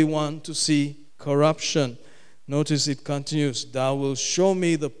your Holy One to see corruption." Notice it continues. "Thou wilt show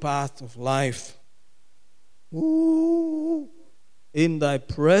me the path of life. Ooh. In thy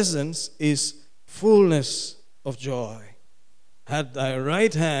presence is fullness of joy. At thy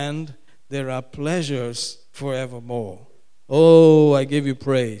right hand there are pleasures forevermore." Oh, I give you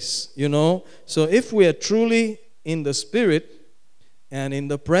praise. So if we are truly in the Spirit and in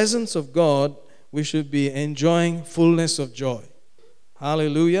the presence of God, we should be enjoying fullness of joy.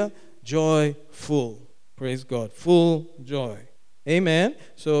 Hallelujah. Joy full. Praise God. Full joy. Amen.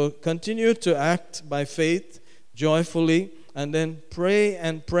 So continue to act by faith joyfully, and then pray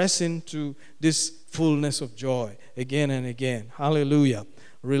and press into this fullness of joy again and again. Hallelujah.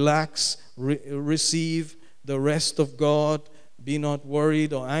 Relax, receive the rest of God. Be not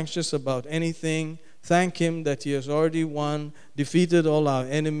worried or anxious about anything. Thank Him that He has already won, defeated all our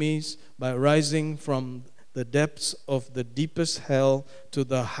enemies by rising from the depths of the deepest hell to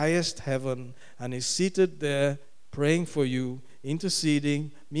the highest heaven, and is seated there praying for you,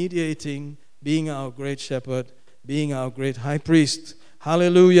 interceding, mediating, being our great shepherd, being our great high priest.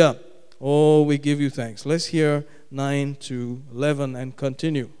 Hallelujah. Oh, we give you thanks. Let's hear 9 to 11 and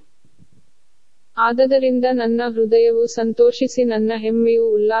continue. ಆದದರಿಂದ ನನ್ನ ಹೃದಯವು ಸಂತೋಷಿಸಿ ನನ್ನ ಹೆಮ್ಮೆಯು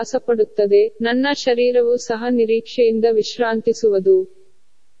ಉಲ್ಲಾಸಪಡುತ್ತದೆ, ನನ್ನ ಶರೀರವು ಸಹ ನಿರೀಕ್ಷೆಯಿಂದ ವಿಶ್ರಾಂತಿಸುವುದು.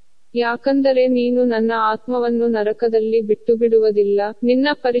 ಯಾಕಂದರೆ ನೀನು ನನ್ನ ಆತ್ಮವನ್ನು ನರಕದಲ್ಲಿ ಬಿಟ್ಟುಬಿಡುವುದಿಲ್ಲ, ನಿನ್ನ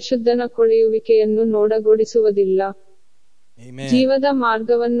ಪರಿಶುದ್ಧನ ಕೊಳೆಯುವಿಕೆಯನ್ನು ನೋಡಗೊಡಿಸುವುದಿಲ್ಲ. ಜೀವದ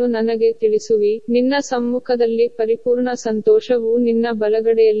ಮಾರ್ಗವನ್ನು ನನಗೆ ತಿಳಿಸುವಿ, ನಿನ್ನ ಸಮ್ಮುಖದಲ್ಲಿ ಪರಿಪೂರ್ಣ ಸಂತೋಷವೂ ನಿನ್ನ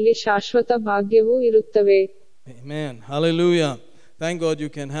ಬಲಗಡೆಯಲ್ಲಿ ಶಾಶ್ವತ ಭಾಗ್ಯವೂ ಇರುತ್ತವೆ. Amen. Hallelujah. Thank God you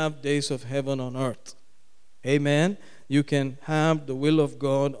can have days of heaven on earth. Amen. You can have the will of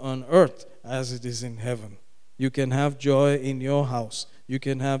God on earth as it is in heaven. You can have joy in your house. You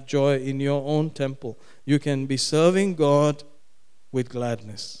can have joy in your own temple. You can be serving God with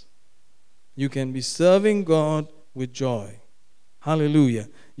gladness. You can be serving God with joy. Hallelujah.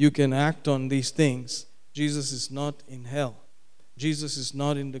 You can act on these things. Jesus is not in hell. Jesus is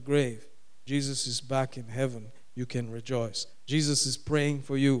not in the grave. Jesus is back in heaven. You can rejoice. Jesus is praying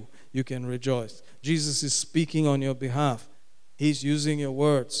for you. You can rejoice. Jesus is speaking on your behalf. He's using your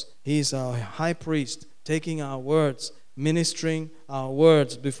words. He's our high priest, taking our words, ministering our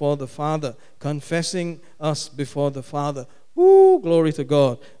words before the Father, confessing us before the Father. Woo, glory to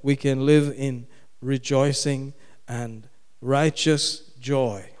God. We can live in rejoicing and righteous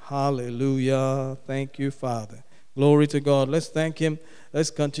joy. Hallelujah. Thank you, Father. Glory to God. Let's thank Him. Let's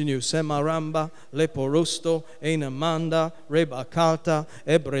continue. Semaramba, Leporosto, Enamanda, Rebakata,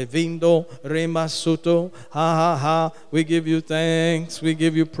 Ebrevindo, Remasuto. Ha ha ha. We give you thanks. We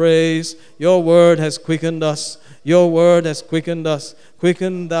give you praise. Your word has quickened us. Your word has quickened us.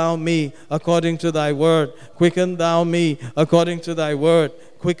 Quicken thou me according to thy word. Quicken thou me according to thy word.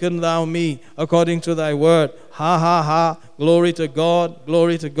 Quicken thou me according to thy word. Ha ha ha. Glory to God.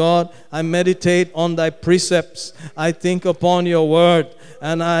 Glory to God. I meditate on thy precepts. I think upon your word.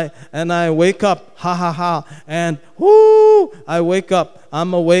 And I wake up. Ha ha ha. And whoo, I wake up.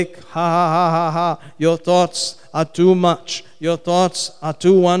 I'm awake. Ha ha ha ha ha. Your thoughts are too much. Your thoughts are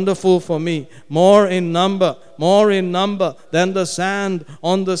too wonderful for me. More in number than the sand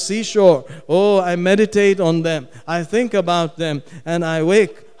on the seashore. Oh, I meditate on them. I think about them and I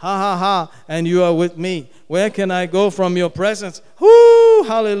wake. Ha ha ha. And you are with me. Where can I go from your presence? Whoo,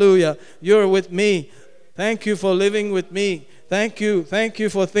 hallelujah. You're with me. Thank you for living with me. Thank you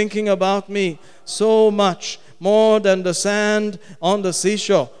for thinking about me so much. More than the sand on the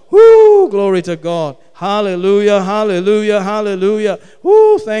seashore. Woo, glory to God. Hallelujah, hallelujah, hallelujah.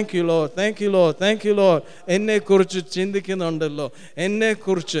 Woo, thank you, Lord. Thank you, Lord. Thank you, Lord. Enne kurichu chindikinundallo. Enne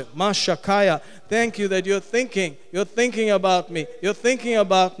kurichu mashakaya. Thank you that you're thinking about me. You're thinking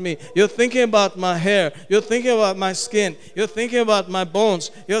about me. You're thinking about my hair. You're thinking about my skin. You're thinking about my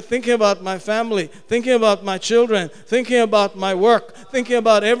bones. You're thinking about my family. Thinking about my children. Thinking about my work. Thinking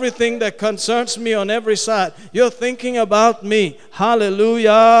about everything that concerns me on every side. You're thinking about me.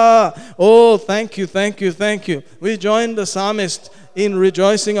 Hallelujah. Oh, thank you, thank you, thank you. We join the psalmist in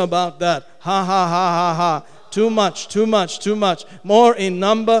rejoicing about that. Ha ha ha ha ha. Too much. More in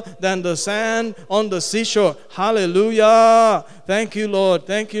number than the sand on the seashore. Hallelujah. Thank you, Lord.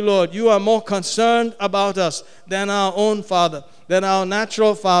 Thank you, Lord. You are more concerned about us than our own father, than our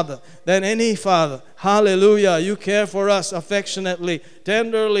natural father, than any father. Hallelujah. You care for us affectionately,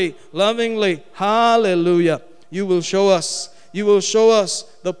 tenderly, lovingly. Hallelujah. You will show us. You will show us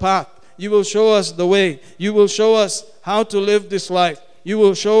the path. You will show us the way. You will show us how to live this life. You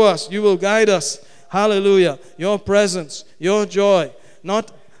will show us. You will guide us. Hallelujah. Your presence, your joy,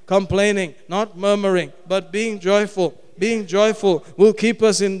 not complaining, not murmuring, but being joyful. Being joyful will keep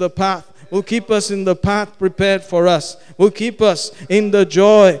us in the path. Will keep us in the path prepared for us. Will keep us in the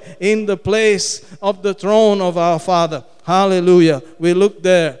joy, in the place of the throne of our Father. Hallelujah. We look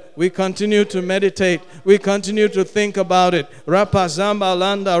there. We continue to meditate. We continue to think about it. Rapa Zamba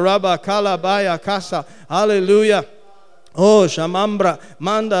Landa Rabba Kalabaya Kasa. Hallelujah. Oh, Shamambra,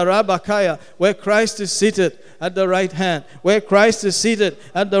 Manda Rabakaya, where Christ is seated at the right hand, where Christ is seated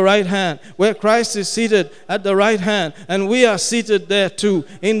at the right hand, where Christ is seated at the right hand, and we are seated there too,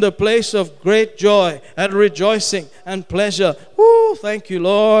 in the place of great joy and rejoicing and pleasure. Woo, thank you,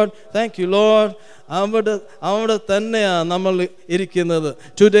 Lord. Thank you, Lord. അവിടെ തന്നെയാണ് നമ്മൾ ഇരിക്കുന്നത്.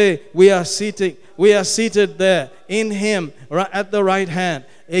 Today we are seated there in Him at the right hand,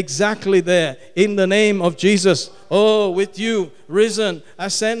 exactly there in the name of Jesus. Oh, with you risen,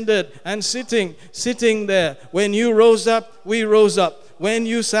 ascended, and sitting there. When you rose up, we rose up. When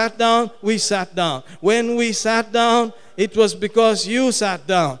you sat down, we sat down. When we sat down, it was because you sat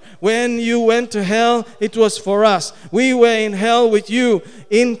down. When you went to hell, it was for us. We were in hell with you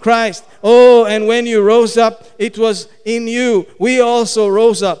in Christ. Oh, and when you rose up, it was in you. We also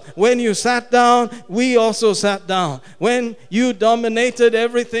rose up. When you sat down, we also sat down. When you dominated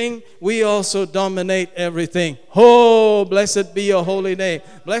everything, we also dominate everything. Oh, blessed be your holy name.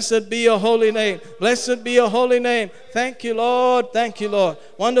 Blessed be your holy name. Blessed be your holy name. Thank you, Lord. Thank you, Lord.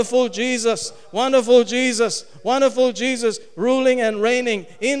 Wonderful Jesus. Wonderful Jesus. Wonderful Jesus, ruling and reigning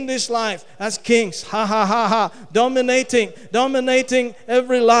in this life as kings. Ha ha ha ha. Dominating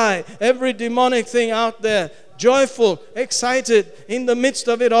every lie, every demonic thing out there. Joyful, excited in the midst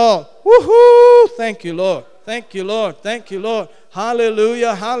of it all. Woohoo! Thank you, Lord. Thank you, Lord. Thank you, Lord.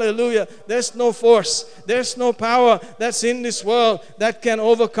 Hallelujah, hallelujah. There's no force, there's no power that's in this world that can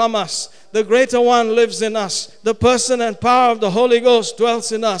overcome us. The greater one lives in us. The person and power of the Holy Ghost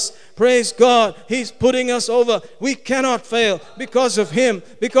dwells in us. Praise God. He's putting us over. We cannot fail because of Him,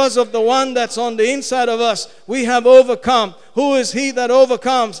 because of the one that's on the inside of us. We have overcome. Who is he that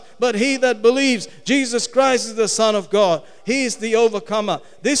overcomes but he that believes Jesus Christ is the Son of God? He is the overcomer.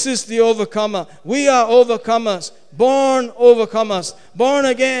 This is the overcomer. We are overcomers. Born overcomers. Born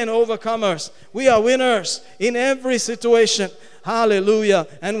again overcomers. We are winners in every situation. Hallelujah.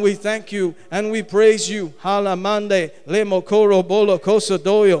 And we thank you and we praise you. Halamande lemokoro bolo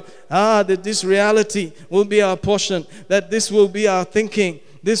kosodoyo. That this reality will be our portion. That this will be our thinking.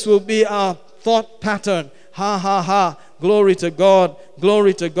 This will be our thought pattern. Ha ha ha. Glory to God.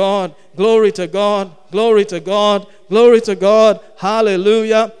 Glory to God. Glory to God. Glory to God. Glory to God.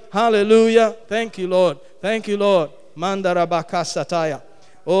 Hallelujah. Hallelujah. Thank you, Lord. Thank you, Lord. Mandarabaka sataya.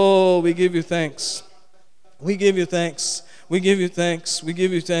 Oh, we give you thanks. We give you thanks. We give you thanks. We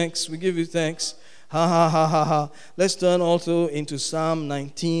give you thanks. We give you thanks. Ha ha ha ha ha. Let's turn also into Psalm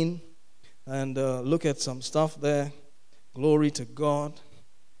 19 and look at some stuff there. Glory to God.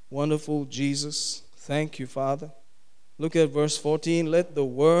 Wonderful Jesus. Thank you, Father. Look at verse 14. Let the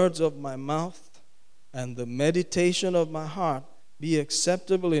words of my mouth and the meditation of my heart be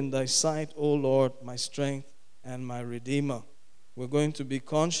acceptable in thy sight, O Lord, my strength and my Redeemer. We're going to be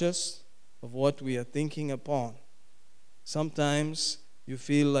conscious of what we are thinking upon. Sometimes you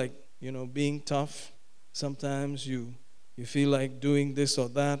feel like, being tough. Sometimes you feel like doing this or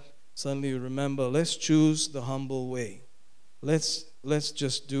that. Suddenly you remember, let's choose the humble way. Let's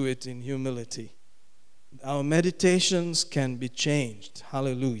just do it in humility. Our meditations can be changed.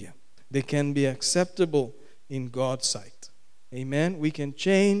 Hallelujah. They can be acceptable in God's sight. Amen. We can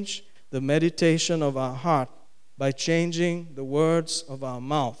change the meditation of our heart by changing the words of our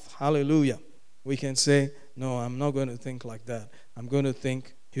mouth. Hallelujah. We can say, no, I'm not going to think like that. I'm going to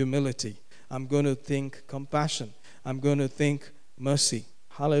think humility. I'm going to think compassion. I'm going to think mercy.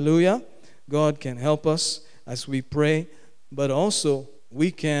 Hallelujah. God can help us as we pray, but also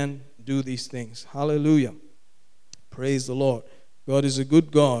we can do these things. Hallelujah. Praise the Lord. God is a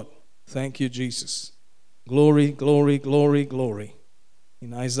good God. Thank you, Jesus. Glory, glory, glory, glory.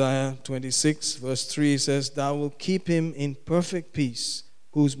 In Isaiah 26, verse 3, it says, Thou wilt keep him in perfect peace,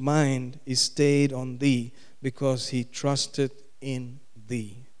 whose mind is stayed on thee, because he trusted in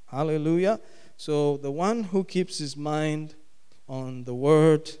thee. Hallelujah. So the one who keeps his mind on the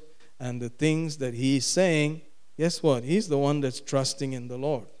word and the things that he is saying, guess what? He's the one that's trusting in the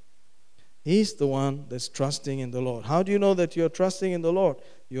Lord. He's the one that's trusting in the Lord. How do you know that you're trusting in the Lord?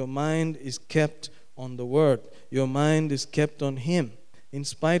 Your mind is kept on the word. Your mind is kept on him. In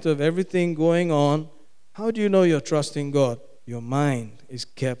spite of everything going on, how do you know you're trusting God? Your mind is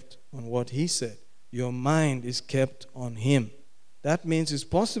kept on what he said. Your mind is kept on him. That means it's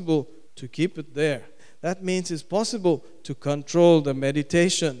possible to keep it there. That means it's possible to control the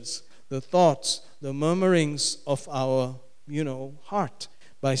meditations, the thoughts, the murmurings of our, heart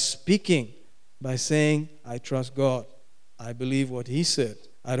by speaking, by saying, I trust God. I believe what he said.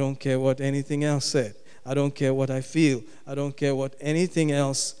 I don't care what anything else said. I don't care what I feel. I don't care what anything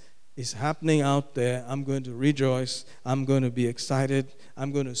else is happening out there. I'm going to rejoice. I'm going to be excited.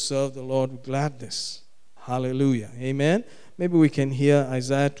 I'm going to serve the Lord with gladness. Hallelujah. Amen. Maybe we can hear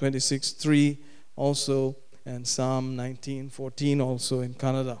Isaiah 26:3 also and Psalm 19:14 also in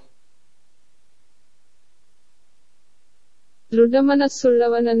Kannada.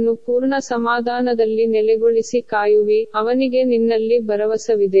 ದೃಢಮನಸ್ಸುಳ್ಳವನನ್ನು ಪೂರ್ಣ ಸಮಾಧಾನದಲ್ಲಿ ನೆಲೆಗೊಳಿಸಿ ಕಾಯುವಿ, ಅವನಿಗೆ ನಿನ್ನಲ್ಲಿ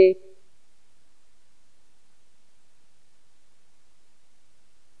ಭರವಸವಿದೆ.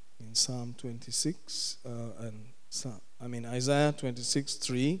 In Psalm 26 Isaiah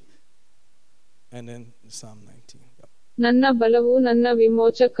 26:3 and then Psalm 19. ನನ್ನ ಬಲವೂ ನನ್ನ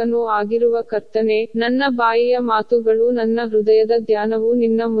ವಿಮೋಚಕನೂ ಆಗಿರುವ ಕರ್ತನೇ, ನನ್ನ ಬಾಯಿಯ ಮಾತುಗಳು ನನ್ನ ಹೃದಯದ ಧ್ಯಾನವೂ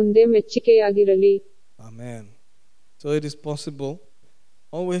ನಿನ್ನ ಮುಂದೆ ಮೆಚ್ಚಿಕೆಯಾಗಿರಲಿ. Amen. So it is possible.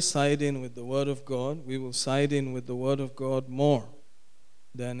 Always side in with the Word of God. We will side in with the Word of God more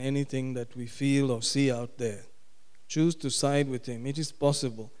than anything that we feel or see out there. Choose to side with Him. It is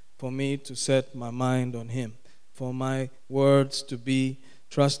possible for me to set my mind on Him, for my words to be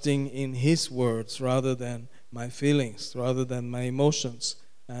trusting in His words rather than my feelings, rather than my emotions,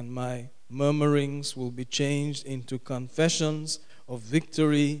 and my murmurings will be changed into confessions of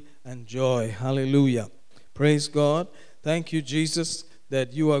victory and joy. Hallelujah. Praise God. Thank you, Jesus, that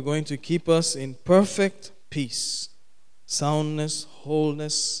you are going to keep us in perfect peace, soundness,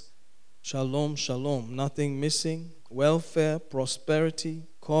 wholeness, shalom, shalom, nothing missing, welfare, prosperity,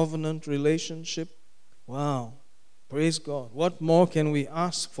 covenant relationship. Wow. Praise God. What more can we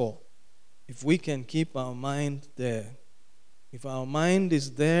ask for if we can keep our mind there? If our mind is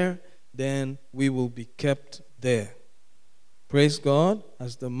there, then we will be kept there. Praise God.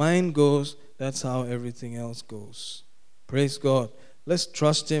 As the mind goes, that's how everything else goes. Praise God. Let's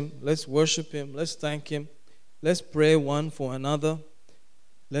trust Him. Let's worship Him. Let's thank Him. Let's pray one for another.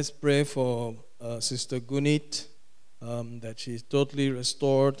 Let's pray for Sister Gunit, that she is totally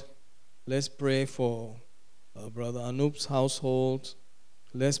restored. Let's pray for Brother Anup's household.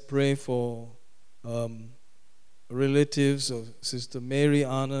 Let's pray for relatives of Sister Mary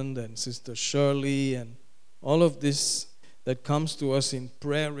Anand and Sister Shirley and all of this that comes to us in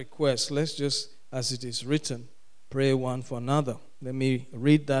prayer requests. Let's just, as it is written, pray one for another. Let me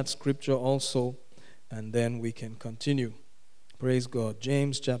read that scripture also, and then we can continue. Praise God.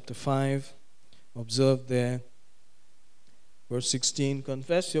 James chapter 5, observe there, verse 16.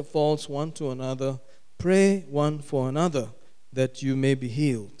 Confess your faults one to another, pray one for another, that you may be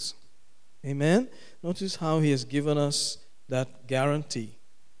healed. Amen. Notice how He has given us that guarantee.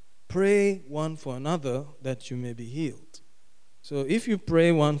 Pray one for another, that you may be healed. So if you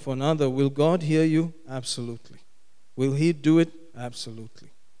pray one for another, will God hear you? Absolutely. Will He do it?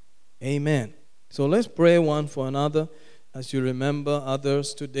 Absolutely. Amen. So let's pray one for another as you remember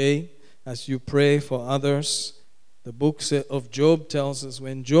others today, as you pray for others. The book of Job tells us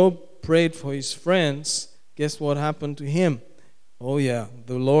when Job prayed for his friends, guess what happened to him? Oh yeah,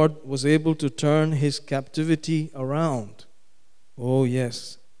 the Lord was able to turn his captivity around. Oh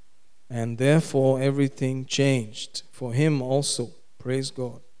yes. And therefore everything changed for him also. Praise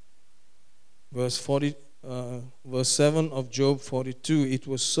God. Verse 7 of Job 42. It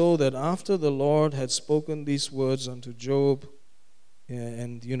was so that after the Lord had spoken these words unto Job,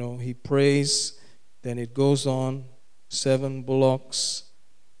 and he prays, then it goes on 7 bullocks,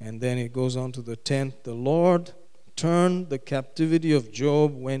 and then it goes on to the 10th. The Lord turned the captivity of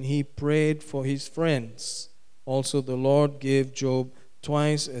Job when he prayed for his friends. Also the Lord gave Job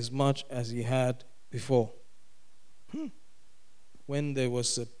twice as much as he had before. When there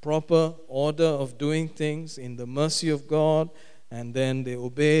was a proper order of doing things in the mercy of God, and then they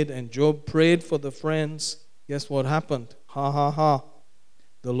obeyed, and Job prayed for the friends, guess what happened? Ha ha ha.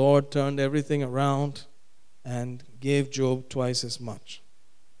 The Lord turned everything around and gave Job twice as much.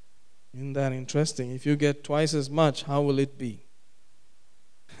 Isn't that interesting? If you get twice as much, how will it be?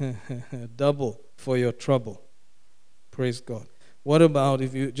 Double for your trouble. Praise God. What about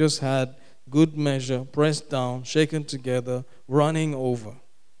if you just had good measure, pressed down, shaken together, running over?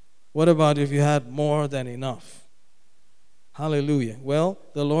 What about if you had more than enough? Hallelujah. Well,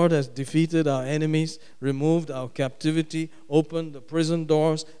 the Lord has defeated our enemies, removed our captivity, opened the prison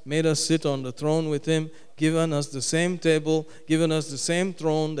doors, made us sit on the throne with Him, given us the same table, given us the same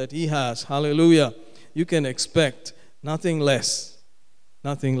throne that He has. Hallelujah. You can expect nothing less.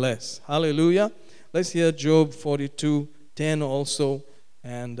 Nothing less. Hallelujah. Let's hear Job 42:10 also,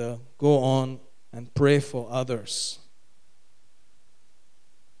 and go on and pray for others.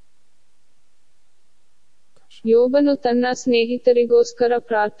 ಯೋಬನು ತನ್ನ ಸ್ನೇಹಿತರಿಗೋಸ್ಕರ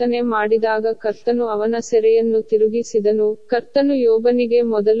ಪ್ರಾರ್ಥನೆ ಮಾಡಿದಾಗ ಕರ್ತನು ಅವನ ಸೆರೆಯನ್ನು ತಿರುಗಿಸಿದನು. ಕರ್ತನು ಯೋಬನಿಗೆ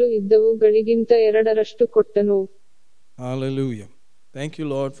ಮೊದಲು ಇದ್ದವುಗಳಿಗಿಂತ 2 ಕೊಟ್ಟನು. Hallelujah. Thank you,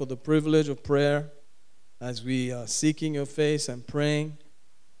 Lord, for the privilege of prayer. As we are seeking your face and praying,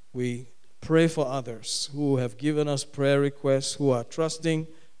 we pray for others who have given us prayer requests, who are trusting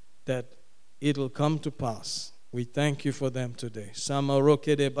that it'll come to pass. We thank you for them today.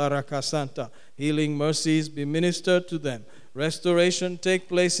 Samaroke de Baraka Santa. Healing mercies be ministered to them. Restoration take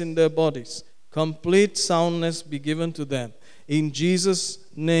place in their bodies. Complete soundness be given to them. In Jesus'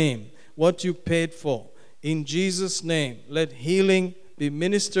 name, what you paid for. In Jesus' name, let healing be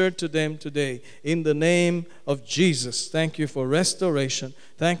ministered to them today. In the name of Jesus. Thank you for restoration.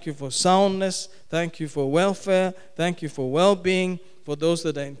 Thank you for soundness. Thank you for welfare. Thank you for well-being. For those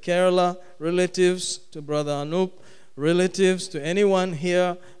that are in Kerala, relatives to Brother Anup, relatives to anyone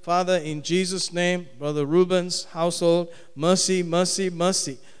here, Father, in Jesus' name, Brother Reuben's household, mercy, mercy,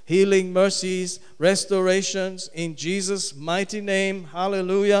 mercy. Healing mercies, restorations in Jesus' mighty name.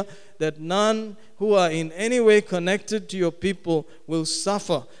 Hallelujah. That none who are in any way connected to your people will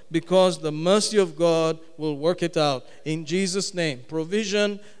suffer, because the mercy of God will work it out. In Jesus' name.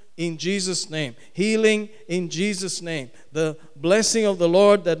 Provision in Jesus' name. Healing in Jesus' name. The blessing of the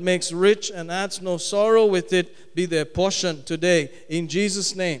Lord that makes rich and adds no sorrow with it be their portion today. In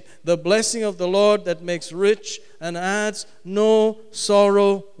Jesus' name. The blessing of the Lord that makes rich and adds no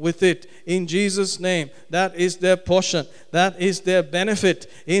sorrow with it. In Jesus' name. That is their portion. That is their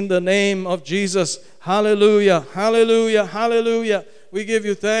benefit. In the name of Jesus. Hallelujah. Hallelujah. Hallelujah. We give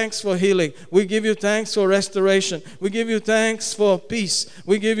you thanks for healing. We give you thanks for restoration. We give you thanks for peace.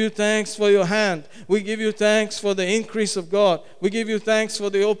 We give you thanks for your hand. We give you thanks for the increase of God. We give you thanks for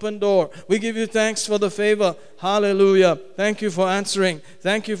the open door. We give you thanks for the favor. Hallelujah. Thank you for answering.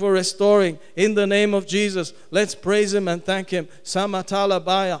 Thank you for restoring. In the name of Jesus, let's praise Him and thank Him. Samatala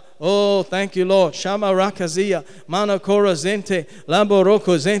Baya. Oh, thank you, Lord. Shama Rakazia. Manakora Zente. Lambo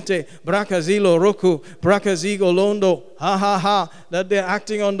Roko Zente. Brakazilo Roku. Brakazigo Londo. Ha ha ha. That they're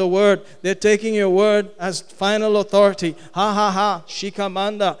acting on the word. They're taking your word as final authority. Ha ha ha.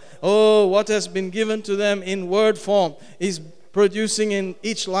 Shikamanda. Oh, what has been given to them in word form is producing in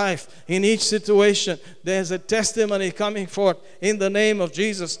each life, in each situation. There's a testimony coming forth in the name of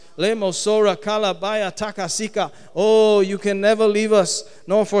Jesus. Lemo Sora Kalabaya Takasika. Oh, you can never leave us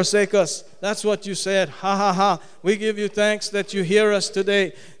nor forsake us. That's what you said. Ha ha ha. We give you thanks that you hear us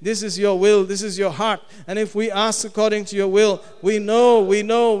today. This is your will. This is your heart. And if we ask according to your will, we know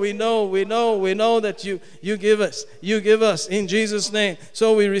that you give us. You give us in Jesus' name.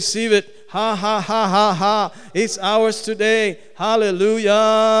 So we receive it. Ha ha ha ha ha. It's ours today.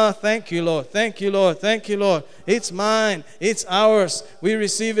 Hallelujah. Thank you, Lord. Thank you, Lord. Thank you, Lord. It's mine. It's ours. We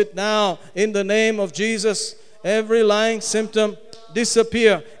receive it now in the name of Jesus. Every lying symptom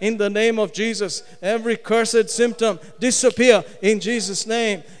disappear in the name of Jesus. Every cursed symptom disappear in Jesus'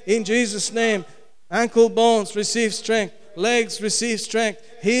 name. In Jesus' name. Ankle bones receive strength. Legs receive strength.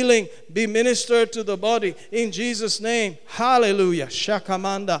 Healing be ministered to the body in Jesus' name. Hallelujah.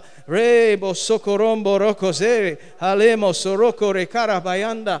 Shakamanda. Rebo sokorombo rokozere. Halemo soroko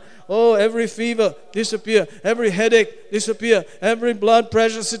rekarabayanda. Oh, every fever disappear. Every headache disappear. Every blood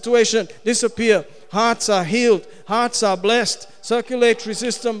pressure situation disappear. Hearts are healed. Hearts are blessed. Circulatory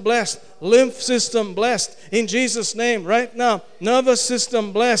system blessed. Lymph system blessed. In Jesus' name right now. Nervous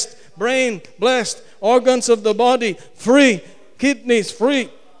system blessed. Brain blessed. Organs of the body free. Kidneys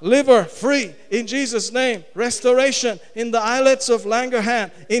free. Liver free. In Jesus' name. Restoration in the islets of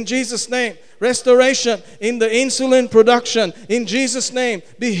Langerhans. In Jesus' name. Restoration in the insulin production. In Jesus' name.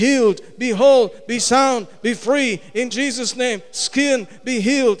 Be healed. Be whole. Be sound. Be free. In Jesus' name. Skin be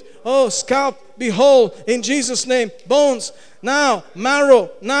healed. Oh, scalp be whole. In Jesus' name. Bones now. Marrow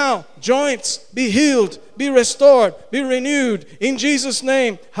now. Joints be healed. Be restored. Be renewed. In Jesus'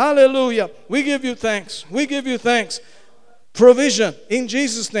 name. Hallelujah. We give you thanks. We give you thanks. Provision in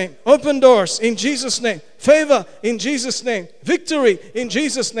Jesus' name. Open doors in Jesus' name. Favor in Jesus' name. Victory in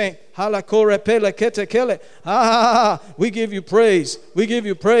Jesus' name. We give you praise. We give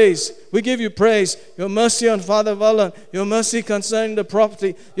you praise. We give you praise. Your mercy on Father Vallan. Your mercy concerning the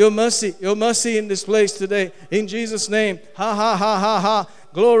property. Your mercy in this place today. In Jesus' name. Ha ha ha ha ha.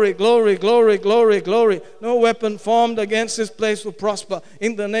 Glory, glory, glory, glory, glory. No weapon formed against this place will prosper.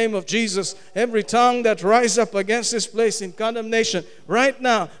 In the name of Jesus. Every tongue that rises up against this place in condemnation, right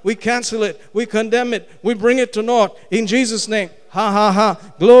now, we cancel it. We condemn it. We bring it to naught. In Jesus' name. Ha ha ha.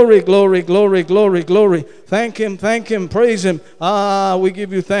 Glory, glory, glory, glory, glory. Thank Him, praise Him. We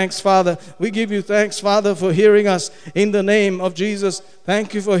give you thanks, Father. We give you thanks, Father, for hearing us in the name of Jesus.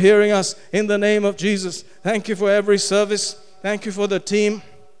 Thank you for hearing us in the name of Jesus. Thank you for every service. Thank you for the team.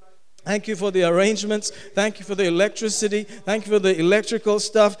 Thank you for the arrangements. Thank you for the electricity. Thank you for the electrical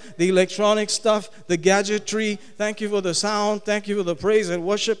stuff, the electronic stuff, the gadgetry. Thank you for the sound. Thank you for the praise and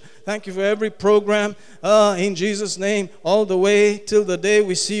worship. Thank you for every program. In Jesus' name, all the way till the day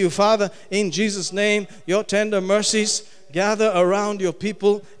we see you, Father. In Jesus' name, your tender mercies gather around your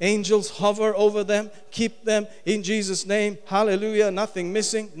people. Angels hover over them. Keep them in Jesus' name. Hallelujah. Nothing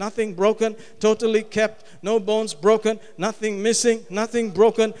missing, nothing broken, totally kept. No bones broken, nothing missing, nothing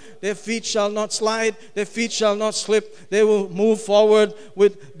broken. Their feet shall not slide, their feet shall not slip. They will move forward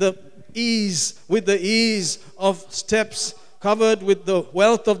with the ease of steps, covered with the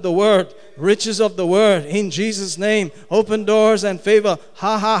wealth of the word, riches of the word. In Jesus' name, open doors and favor.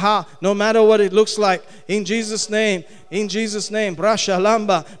 Ha ha ha. No matter what it looks like. In Jesus' name. In Jesus' name,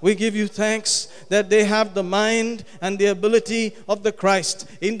 Brashalamba, we give you thanks that they have the mind and the ability of the Christ.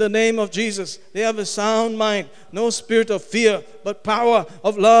 In the name of Jesus, they have a sound mind, no spirit of fear, but power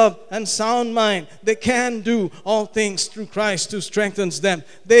of love and sound mind. They can do all things through Christ who strengthens them.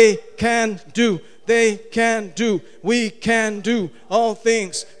 They can do. We can do all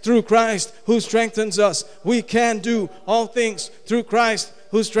things through Christ who strengthens us. We can do all things through Christ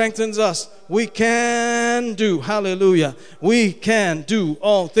who strengthens us. We can do, hallelujah. We can do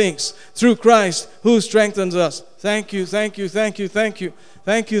all things through Christ who strengthens us. Thank you, thank you, thank you, thank you.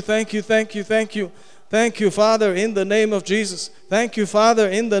 Thank you, thank you, thank you, thank you. Thank you, Father, in the name of Jesus. Thank you, Father,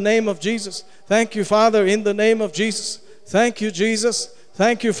 in the name of Jesus. Thank you, Father, in the name of Jesus. Thank you, Jesus.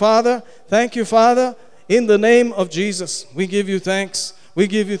 Thank you, Father. Thank you, Father, in the name of Jesus. We give you thanks. We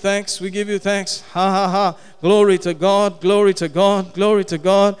give you thanks. We give you thanks. Ha ha ha. Glory to God. Glory to God. Glory to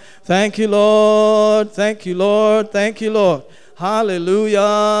God. Thank you, Lord. Thank you, Lord. Thank you, Lord.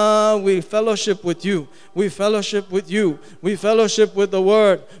 Hallelujah. We fellowship with you. We fellowship with you. We fellowship with the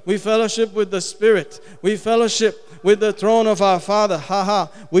Word. We fellowship with the Spirit. We fellowship with the throne of our Father. Ha ha.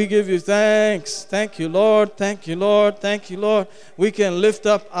 We give you thanks. Thank you, Lord. Thank you, Lord. Thank you, Lord. We can lift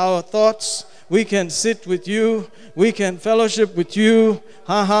up our thoughts. We can sit with you. We can fellowship with you.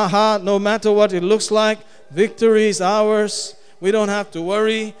 Ha ha ha. No matter what it looks like, victory is ours. We don't have to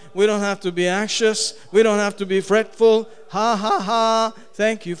worry. We don't have to be anxious. We don't have to be fretful. Ha ha ha.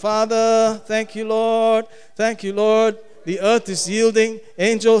 Thank you, Father. Thank you, Lord. Thank you, Lord. The earth is yielding.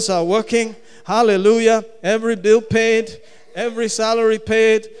 Angels are working. Hallelujah. Every bill paid. Every salary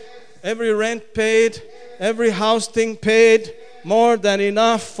paid. Every rent paid. Every house thing paid. More than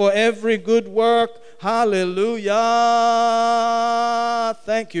enough for every good work. Hallelujah.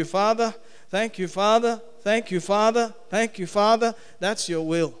 Thank you, Father. Thank you, Father. Thank you, Father. Thank you, Father. That's your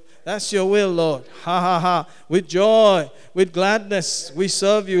will. That's your will, Lord. Ha ha ha. With joy, with gladness, we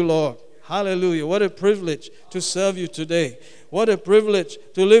serve you, Lord. Hallelujah. What a privilege to serve you today. What a privilege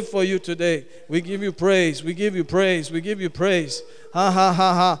to live for you today. We give you praise. We give you praise. We give you praise. Ha ha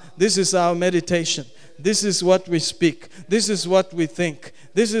ha ha. This is our meditation. This is what we speak. This is what we think.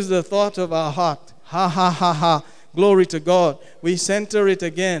 This is the thought of our heart. Ha ha ha ha. Glory to God. We center it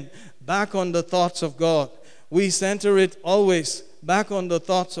again back on the thoughts of God. We center it always back on the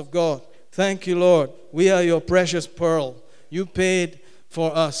thoughts of God. Thank you, Lord. We are your precious pearl. You paid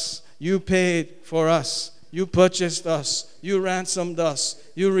for us. You paid for us. You purchased us. You ransomed us.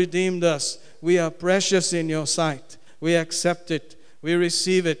 You redeemed us. We are precious in your sight. We accept it. We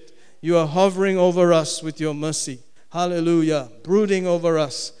receive it. You are hovering over us with your mercy. Hallelujah. Brooding over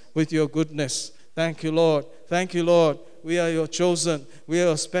us with your goodness. Thank you, Lord. Thank you, Lord. We are your chosen. We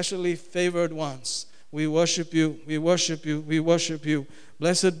are especially favored ones. We worship you. We worship you. We worship you.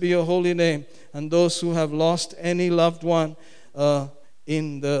 Blessed be your holy name. And those who have lost any loved one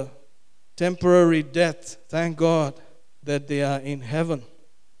in the temporary death, thank God that they are in heaven.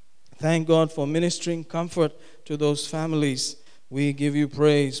 Thank God for ministering comfort to those families. We give you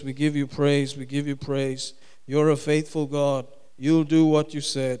praise. We give you praise. We give you praise. You're a faithful God. You'll do what you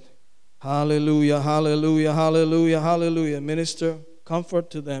said. Hallelujah, hallelujah, hallelujah, hallelujah. Minister comfort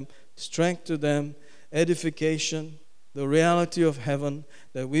to them, strength to them, edification, the reality of heaven,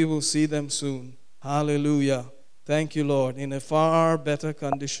 that we will see them soon. Hallelujah. Thank you, Lord, in a far better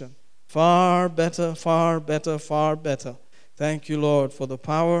condition. Far better, far better, far better. Thank you, Lord, for the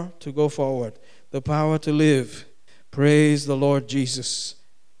power to go forward, the power to live. Praise the Lord Jesus.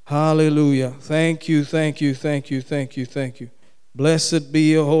 Hallelujah. Thank you, thank you, thank you, thank you, thank you. Blessed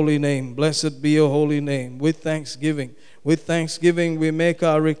be your holy name. Blessed be your holy name. With thanksgiving we make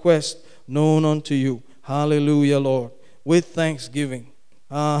our request known unto you. Hallelujah, Lord. With thanksgiving.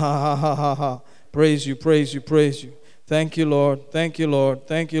 Ha ha ha ha ha ha. Praise you, praise you, praise you. Thank you, Lord. Thank you, Lord.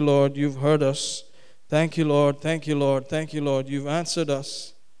 Thank you, Lord. You've heard us. Thank you, Lord. Thank you, Lord. Thank you, Lord. You've answered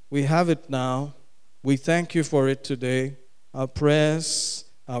us. We have it now. We thank you for it today. Our prayers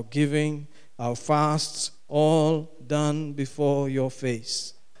our giving, our fasts, all done before your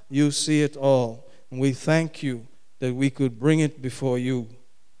face. You see it all. And we thank you that we could bring it before you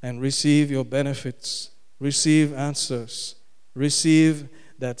and receive your benefits, receive answers, receive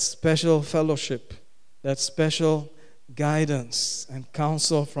that special fellowship, that special guidance and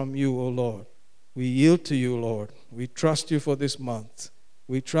counsel from you, O Lord. We yield to you, Lord. We trust you for this month.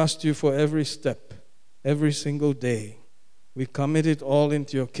 We trust you for every step, every single day. We commit it all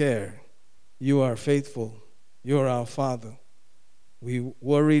into your care. You are faithful. You are our Father. We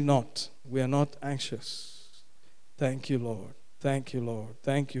worry not. We are not anxious. Thank you, Lord. Thank you, Lord.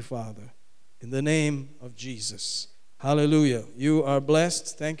 Thank you, Father. In the name of Jesus. Hallelujah. You are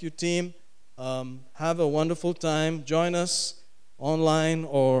blessed. Thank you, team. Have a wonderful time. Join us online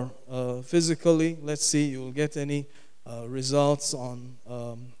or physically. Let's see, you'll get any results on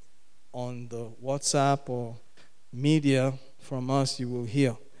the WhatsApp or media from us. You will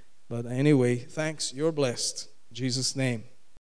hear. But anyway, thanks. You're blessed. In Jesus' name.